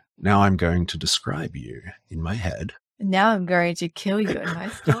 now I'm going to describe you in my head Now I'm going to kill you in my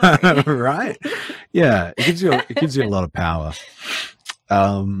story. Right? Yeah, it gives you a lot of power.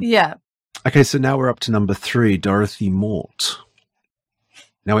 Yeah. Okay, so now we're up to number 3, Dorothy Mort.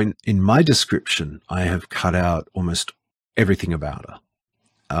 Now, in my description, I have cut out almost everything about her.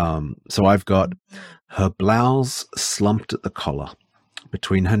 So I've got her blouse slumped at the collar,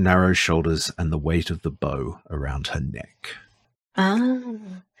 between her narrow shoulders and the weight of the bow around her neck.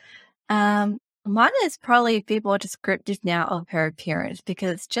 Mine is probably a bit more descriptive now of her appearance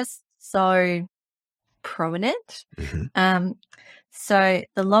because it's just so prominent. Mm-hmm. So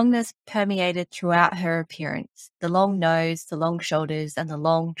the longness permeated throughout her appearance, the long nose, the long shoulders, and the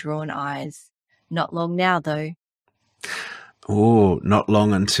long drawn eyes. Not long now, though. Oh, not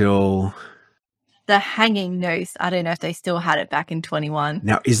long until... The hanging nose. I don't know if they still had it back in 21.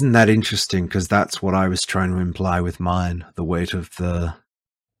 Now, isn't that interesting? Because that's what I was trying to imply with mine, the weight of the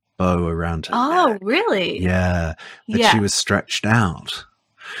bow around her neck. Really? Yeah, that she was stretched out.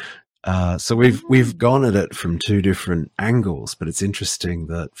 So we've gone at it from 2 different angles, but it's interesting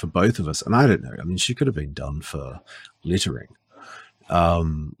that for both of us, and I don't know, I mean, she could have been done for littering.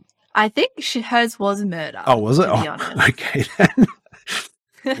 I think hers was murder. Oh, was it? To be honest. Okay then.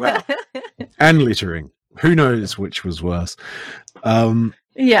 Well, and littering. Who knows which was worse?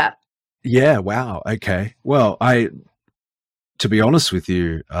 Yeah. Yeah. Wow. Okay. Well, to be honest with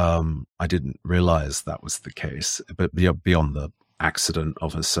you, I didn't realize that was the case. But beyond the accident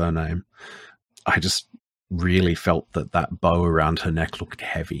of her surname, I just really felt that bow around her neck looked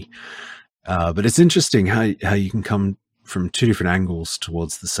heavy. But it's interesting how you can come from 2 different angles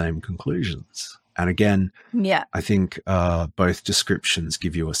towards the same conclusions. And again, I think both descriptions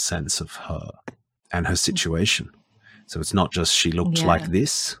give you a sense of her and her situation. So it's not just she looked like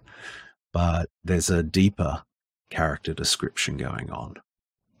this, but there's a deeper character description going on.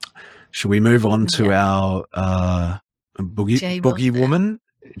 Should we move on to our boogie woman,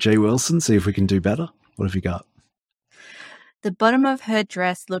 Jay Wilson, see if we can do better? What have you got? The bottom of her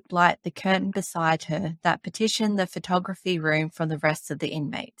dress looked like the curtain beside her that partitioned the photography room from the rest of the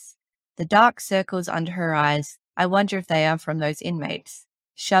inmates. The dark circles under her eyes, I wonder if they are from those inmates,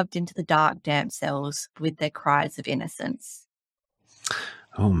 shoved into the dark, damp cells with their cries of innocence.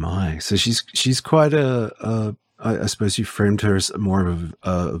 Oh my! So she's quite I suppose you framed her as more of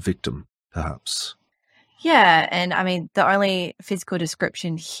a victim, perhaps. Yeah, and I mean the only physical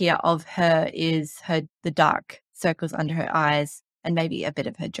description here of her is the dark circles under her eyes and maybe a bit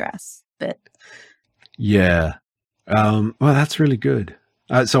of her dress, but yeah. Well, that's really good.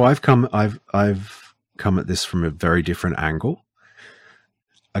 So I've come at this from a very different angle.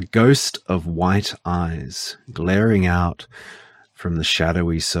 A ghost of white eyes glaring out from the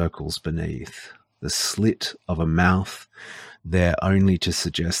shadowy circles beneath, the slit of a mouth there only to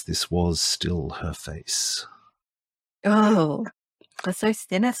suggest this was still her face. Oh, that's so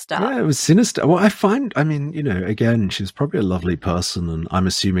sinister. Yeah, it was sinister. Well, I mean, again, she's probably a lovely person, and I'm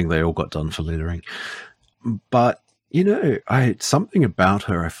assuming they all got done for littering. But, something about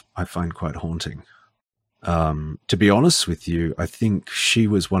her I find quite haunting. To be honest with you, I think she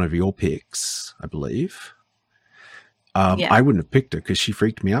was one of your picks, I believe. I wouldn't have picked her because she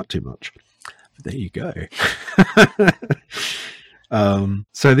freaked me out too much. But there you go.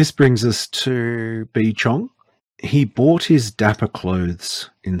 So this brings us to B. Chong. He bought his dapper clothes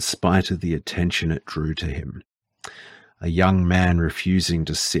in spite of the attention it drew to him. A young man refusing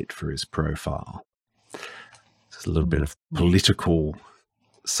to sit for his profile. There's a little bit of political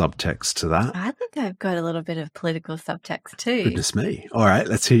subtext to that. I think I've got a little bit of political subtext too. Goodness me. All right,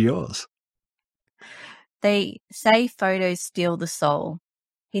 let's hear yours. They say photos steal the soul.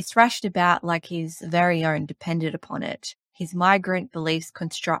 He thrashed about like his very own depended upon it, his migrant beliefs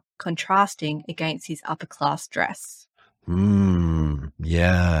contrasting against his upper-class dress.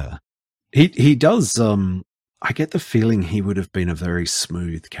 Yeah. He does, I get the feeling he would have been a very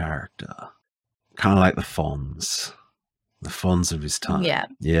smooth character. Kind of like the Fonz of his time. Yeah.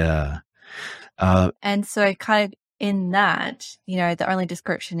 Yeah. And so kind of in that, the only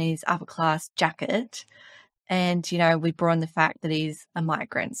description is upper-class jacket. And, we brought in the fact that he's a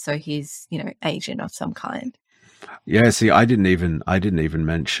migrant, so he's, Asian of some kind. Yeah, see, I didn't even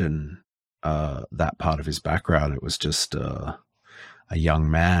mention that part of his background. It was just a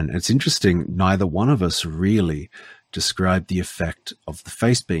young man. It's interesting, neither one of us really described the effect of the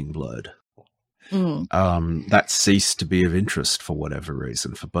face being blurred. That ceased to be of interest for whatever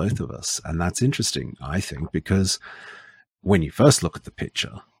reason for both of us. And that's interesting, I think, because when you first look at the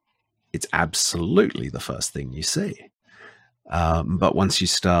picture, it's absolutely the first thing you see. But once you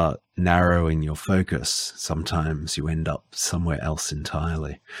start narrowing your focus, sometimes you end up somewhere else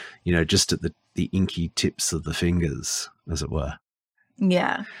entirely. Just at the inky tips of the fingers, as it were.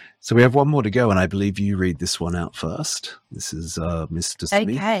 Yeah. So we have one more to go, and I believe you read this one out first. This is Mr.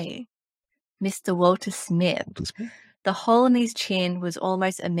 Smith. Okay. Mr. Walter Smith. The hole in his chin was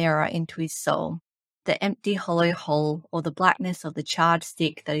almost a mirror into his soul. The empty hollow hole, or the blackness of the charred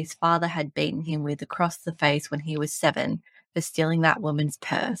stick that his father had beaten him with across the face when he was 7 for stealing that woman's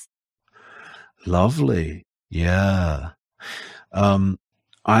purse. Lovely. Yeah.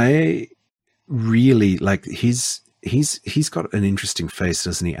 I really like he's got an interesting face,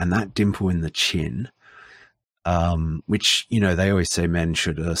 doesn't he? And that dimple in the chin, which, you know, they always say men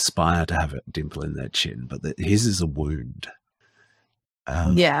should aspire to have a dimple in their chin, but his is a wound.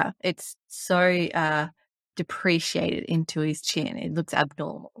 Yeah, it's so depreciated into his chin. It looks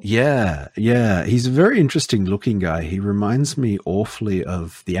abnormal. Yeah. He's a very interesting looking guy. He reminds me awfully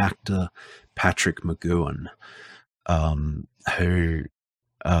of the actor Patrick McGowan, who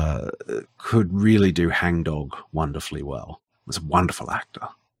could really do hangdog wonderfully well. Was a wonderful actor.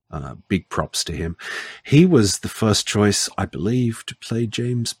 Big props to him. He was the first choice, I believe, to play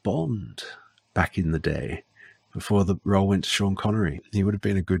James Bond back in the day, before the role went to Sean Connery. He would have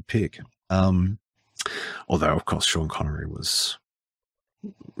been a good pick. Although, of course, Sean Connery was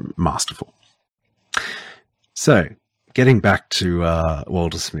masterful. So, getting back to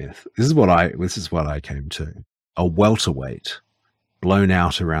Walter Smith, this is what I came to. A welterweight, blown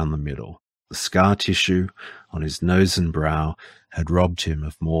out around the middle. The scar tissue on his nose and brow had robbed him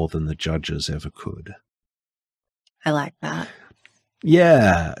of more than the judges ever could. I like that.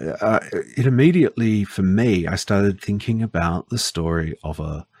 Yeah, it immediately, for me, I started thinking about the story of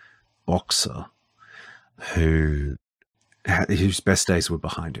a boxer whose best days were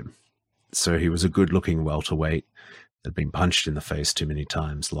behind him. So he was a good-looking welterweight, had been punched in the face too many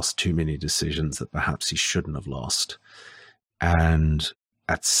times, lost too many decisions that perhaps he shouldn't have lost. And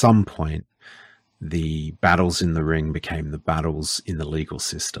at some point, the battles in the ring became the battles in the legal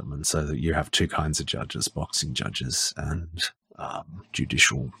system. And so that you have two kinds of judges, boxing judges and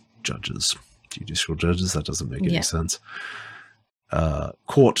judicial judges. Judicial judges, that doesn't make any sense.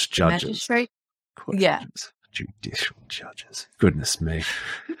 Court judges. Magistrate? Court judges. Judicial judges. Goodness me.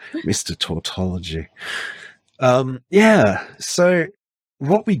 Mr. Tautology. So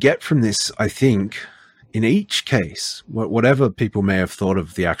what we get from this, I think, in each case, whatever people may have thought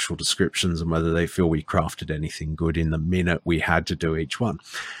of the actual descriptions and whether they feel we crafted anything good in the minute we had to do each one,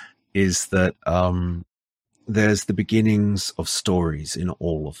 is that there's the beginnings of stories in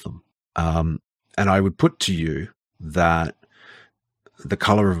all of them. And I would put to you that the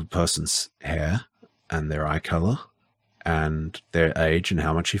color of a person's hair and their eye color and their age and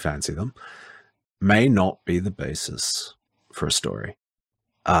how much you fancy them may not be the basis for a story.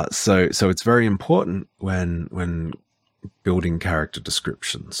 So it's very important when building character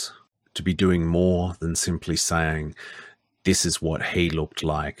descriptions to be doing more than simply saying, this is what he looked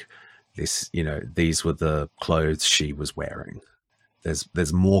like. This, you know, these were the clothes she was wearing.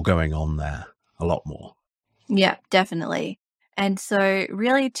 There's more going on there, a lot more. Yeah, definitely. And so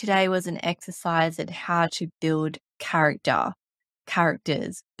really today was an exercise at how to build characters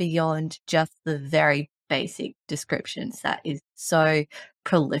beyond just the very basic descriptions that is so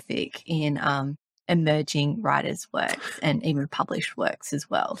prolific in emerging writers' works and even published works as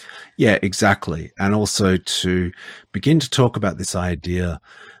well. Yeah, exactly. And also to begin to talk about this idea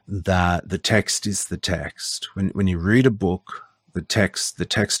that the text is the text. When you read a book, the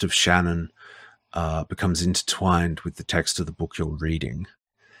text of Shannon becomes intertwined with the text of the book you're reading.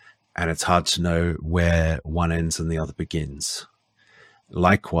 And it's hard to know where one ends and the other begins.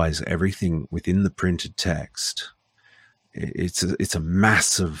 Likewise, everything within the printed text, it's a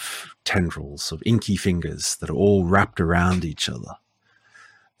mass of tendrils of inky fingers that are all wrapped around each other.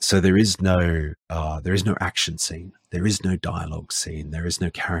 So there is no action scene, there is no dialogue scene, there is no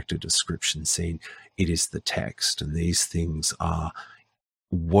character description scene. It is the text, and these things are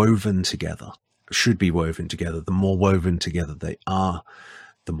woven together, should be woven together. The more woven together they are,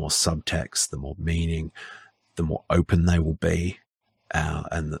 the more subtext, the more meaning, the more open they will be,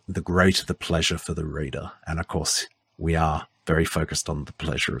 and the greater the pleasure for the reader. And of course, we are very focused on the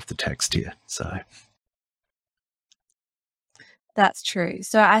pleasure of the text here. So that's true.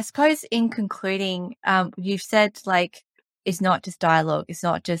 So I suppose in concluding, you've said like it's not just dialogue, it's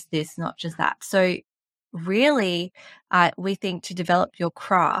not just this, not just that. So really, we think to develop your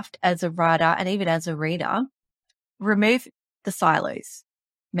craft as a writer and even as a reader, remove the silos.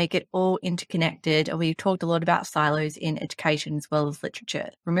 Make it all interconnected. And we've talked a lot about silos in education as well as literature.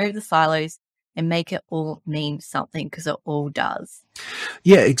 Remove the silos and make it all mean something, because it all does.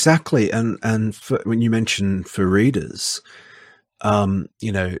 Yeah, exactly. And when you mention for readers,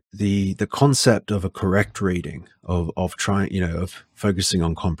 the concept of a correct reading, of trying, of focusing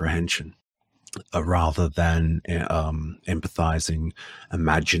on comprehension, rather than empathizing,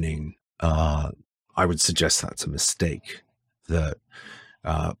 imagining. I would suggest that's a mistake. That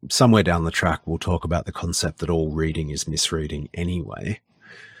somewhere down the track we'll talk about the concept that all reading is misreading anyway.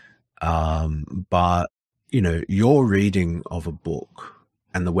 But your reading of a book,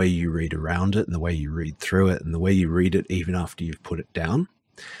 and the way you read around it, and the way you read through it, and the way you read it even after you've put it down,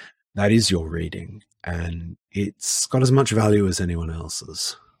 that is your reading, and it's got as much value as anyone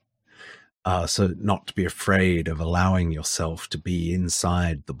else's. So not to be afraid of allowing yourself to be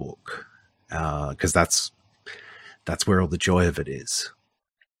inside the book, because that's where all the joy of it is.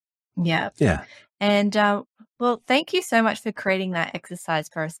 Yeah. Yeah. And well, thank you so much for creating that exercise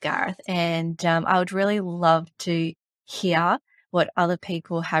for us, Gareth. And I would really love to hear what other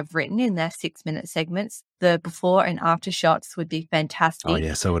people have written in their 6-minute segments. The before and after shots would be fantastic. Oh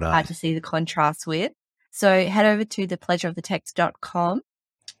yeah, so would I. To see the contrast with. So head over to thepleasureofthetext.com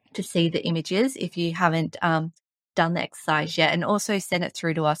to see the images if you haven't done the exercise yet, and also send it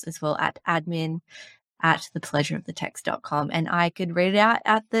through to us as well at admin@thepleasureofthetext.com, and I could read it out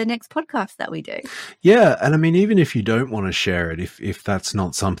at the next podcast that we do. Yeah, and I mean, even if you don't want to share it, if that's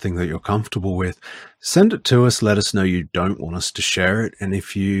not something that you're comfortable with, send it to us. Let us know you don't want us to share it, and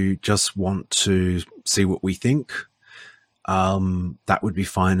if you just want to see what we think, that would be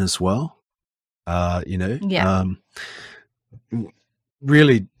fine as well.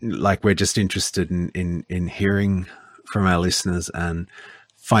 Really, like, we're just interested in hearing from our listeners and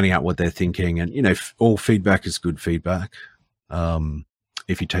finding out what they're thinking. And, all feedback is good feedback,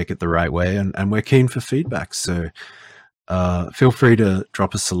 if you take it the right way. And we're keen for feedback. So feel free to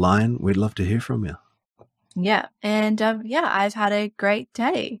drop us a line. We'd love to hear from you. Yeah. And I've had a great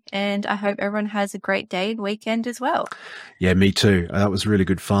day, and I hope everyone has a great day and weekend as well. Yeah, me too. That was really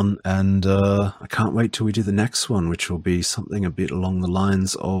good fun. And I can't wait till we do the next one, which will be something a bit along the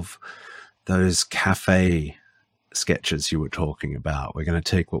lines of those cafe sketches you were talking about. We're going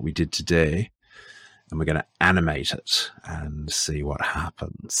to take what we did today and we're going to animate it and see what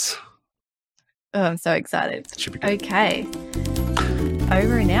happens. Oh, I'm so excited. Should be good. Okay.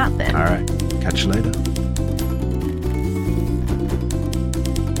 Over and out then. All right. Catch you later.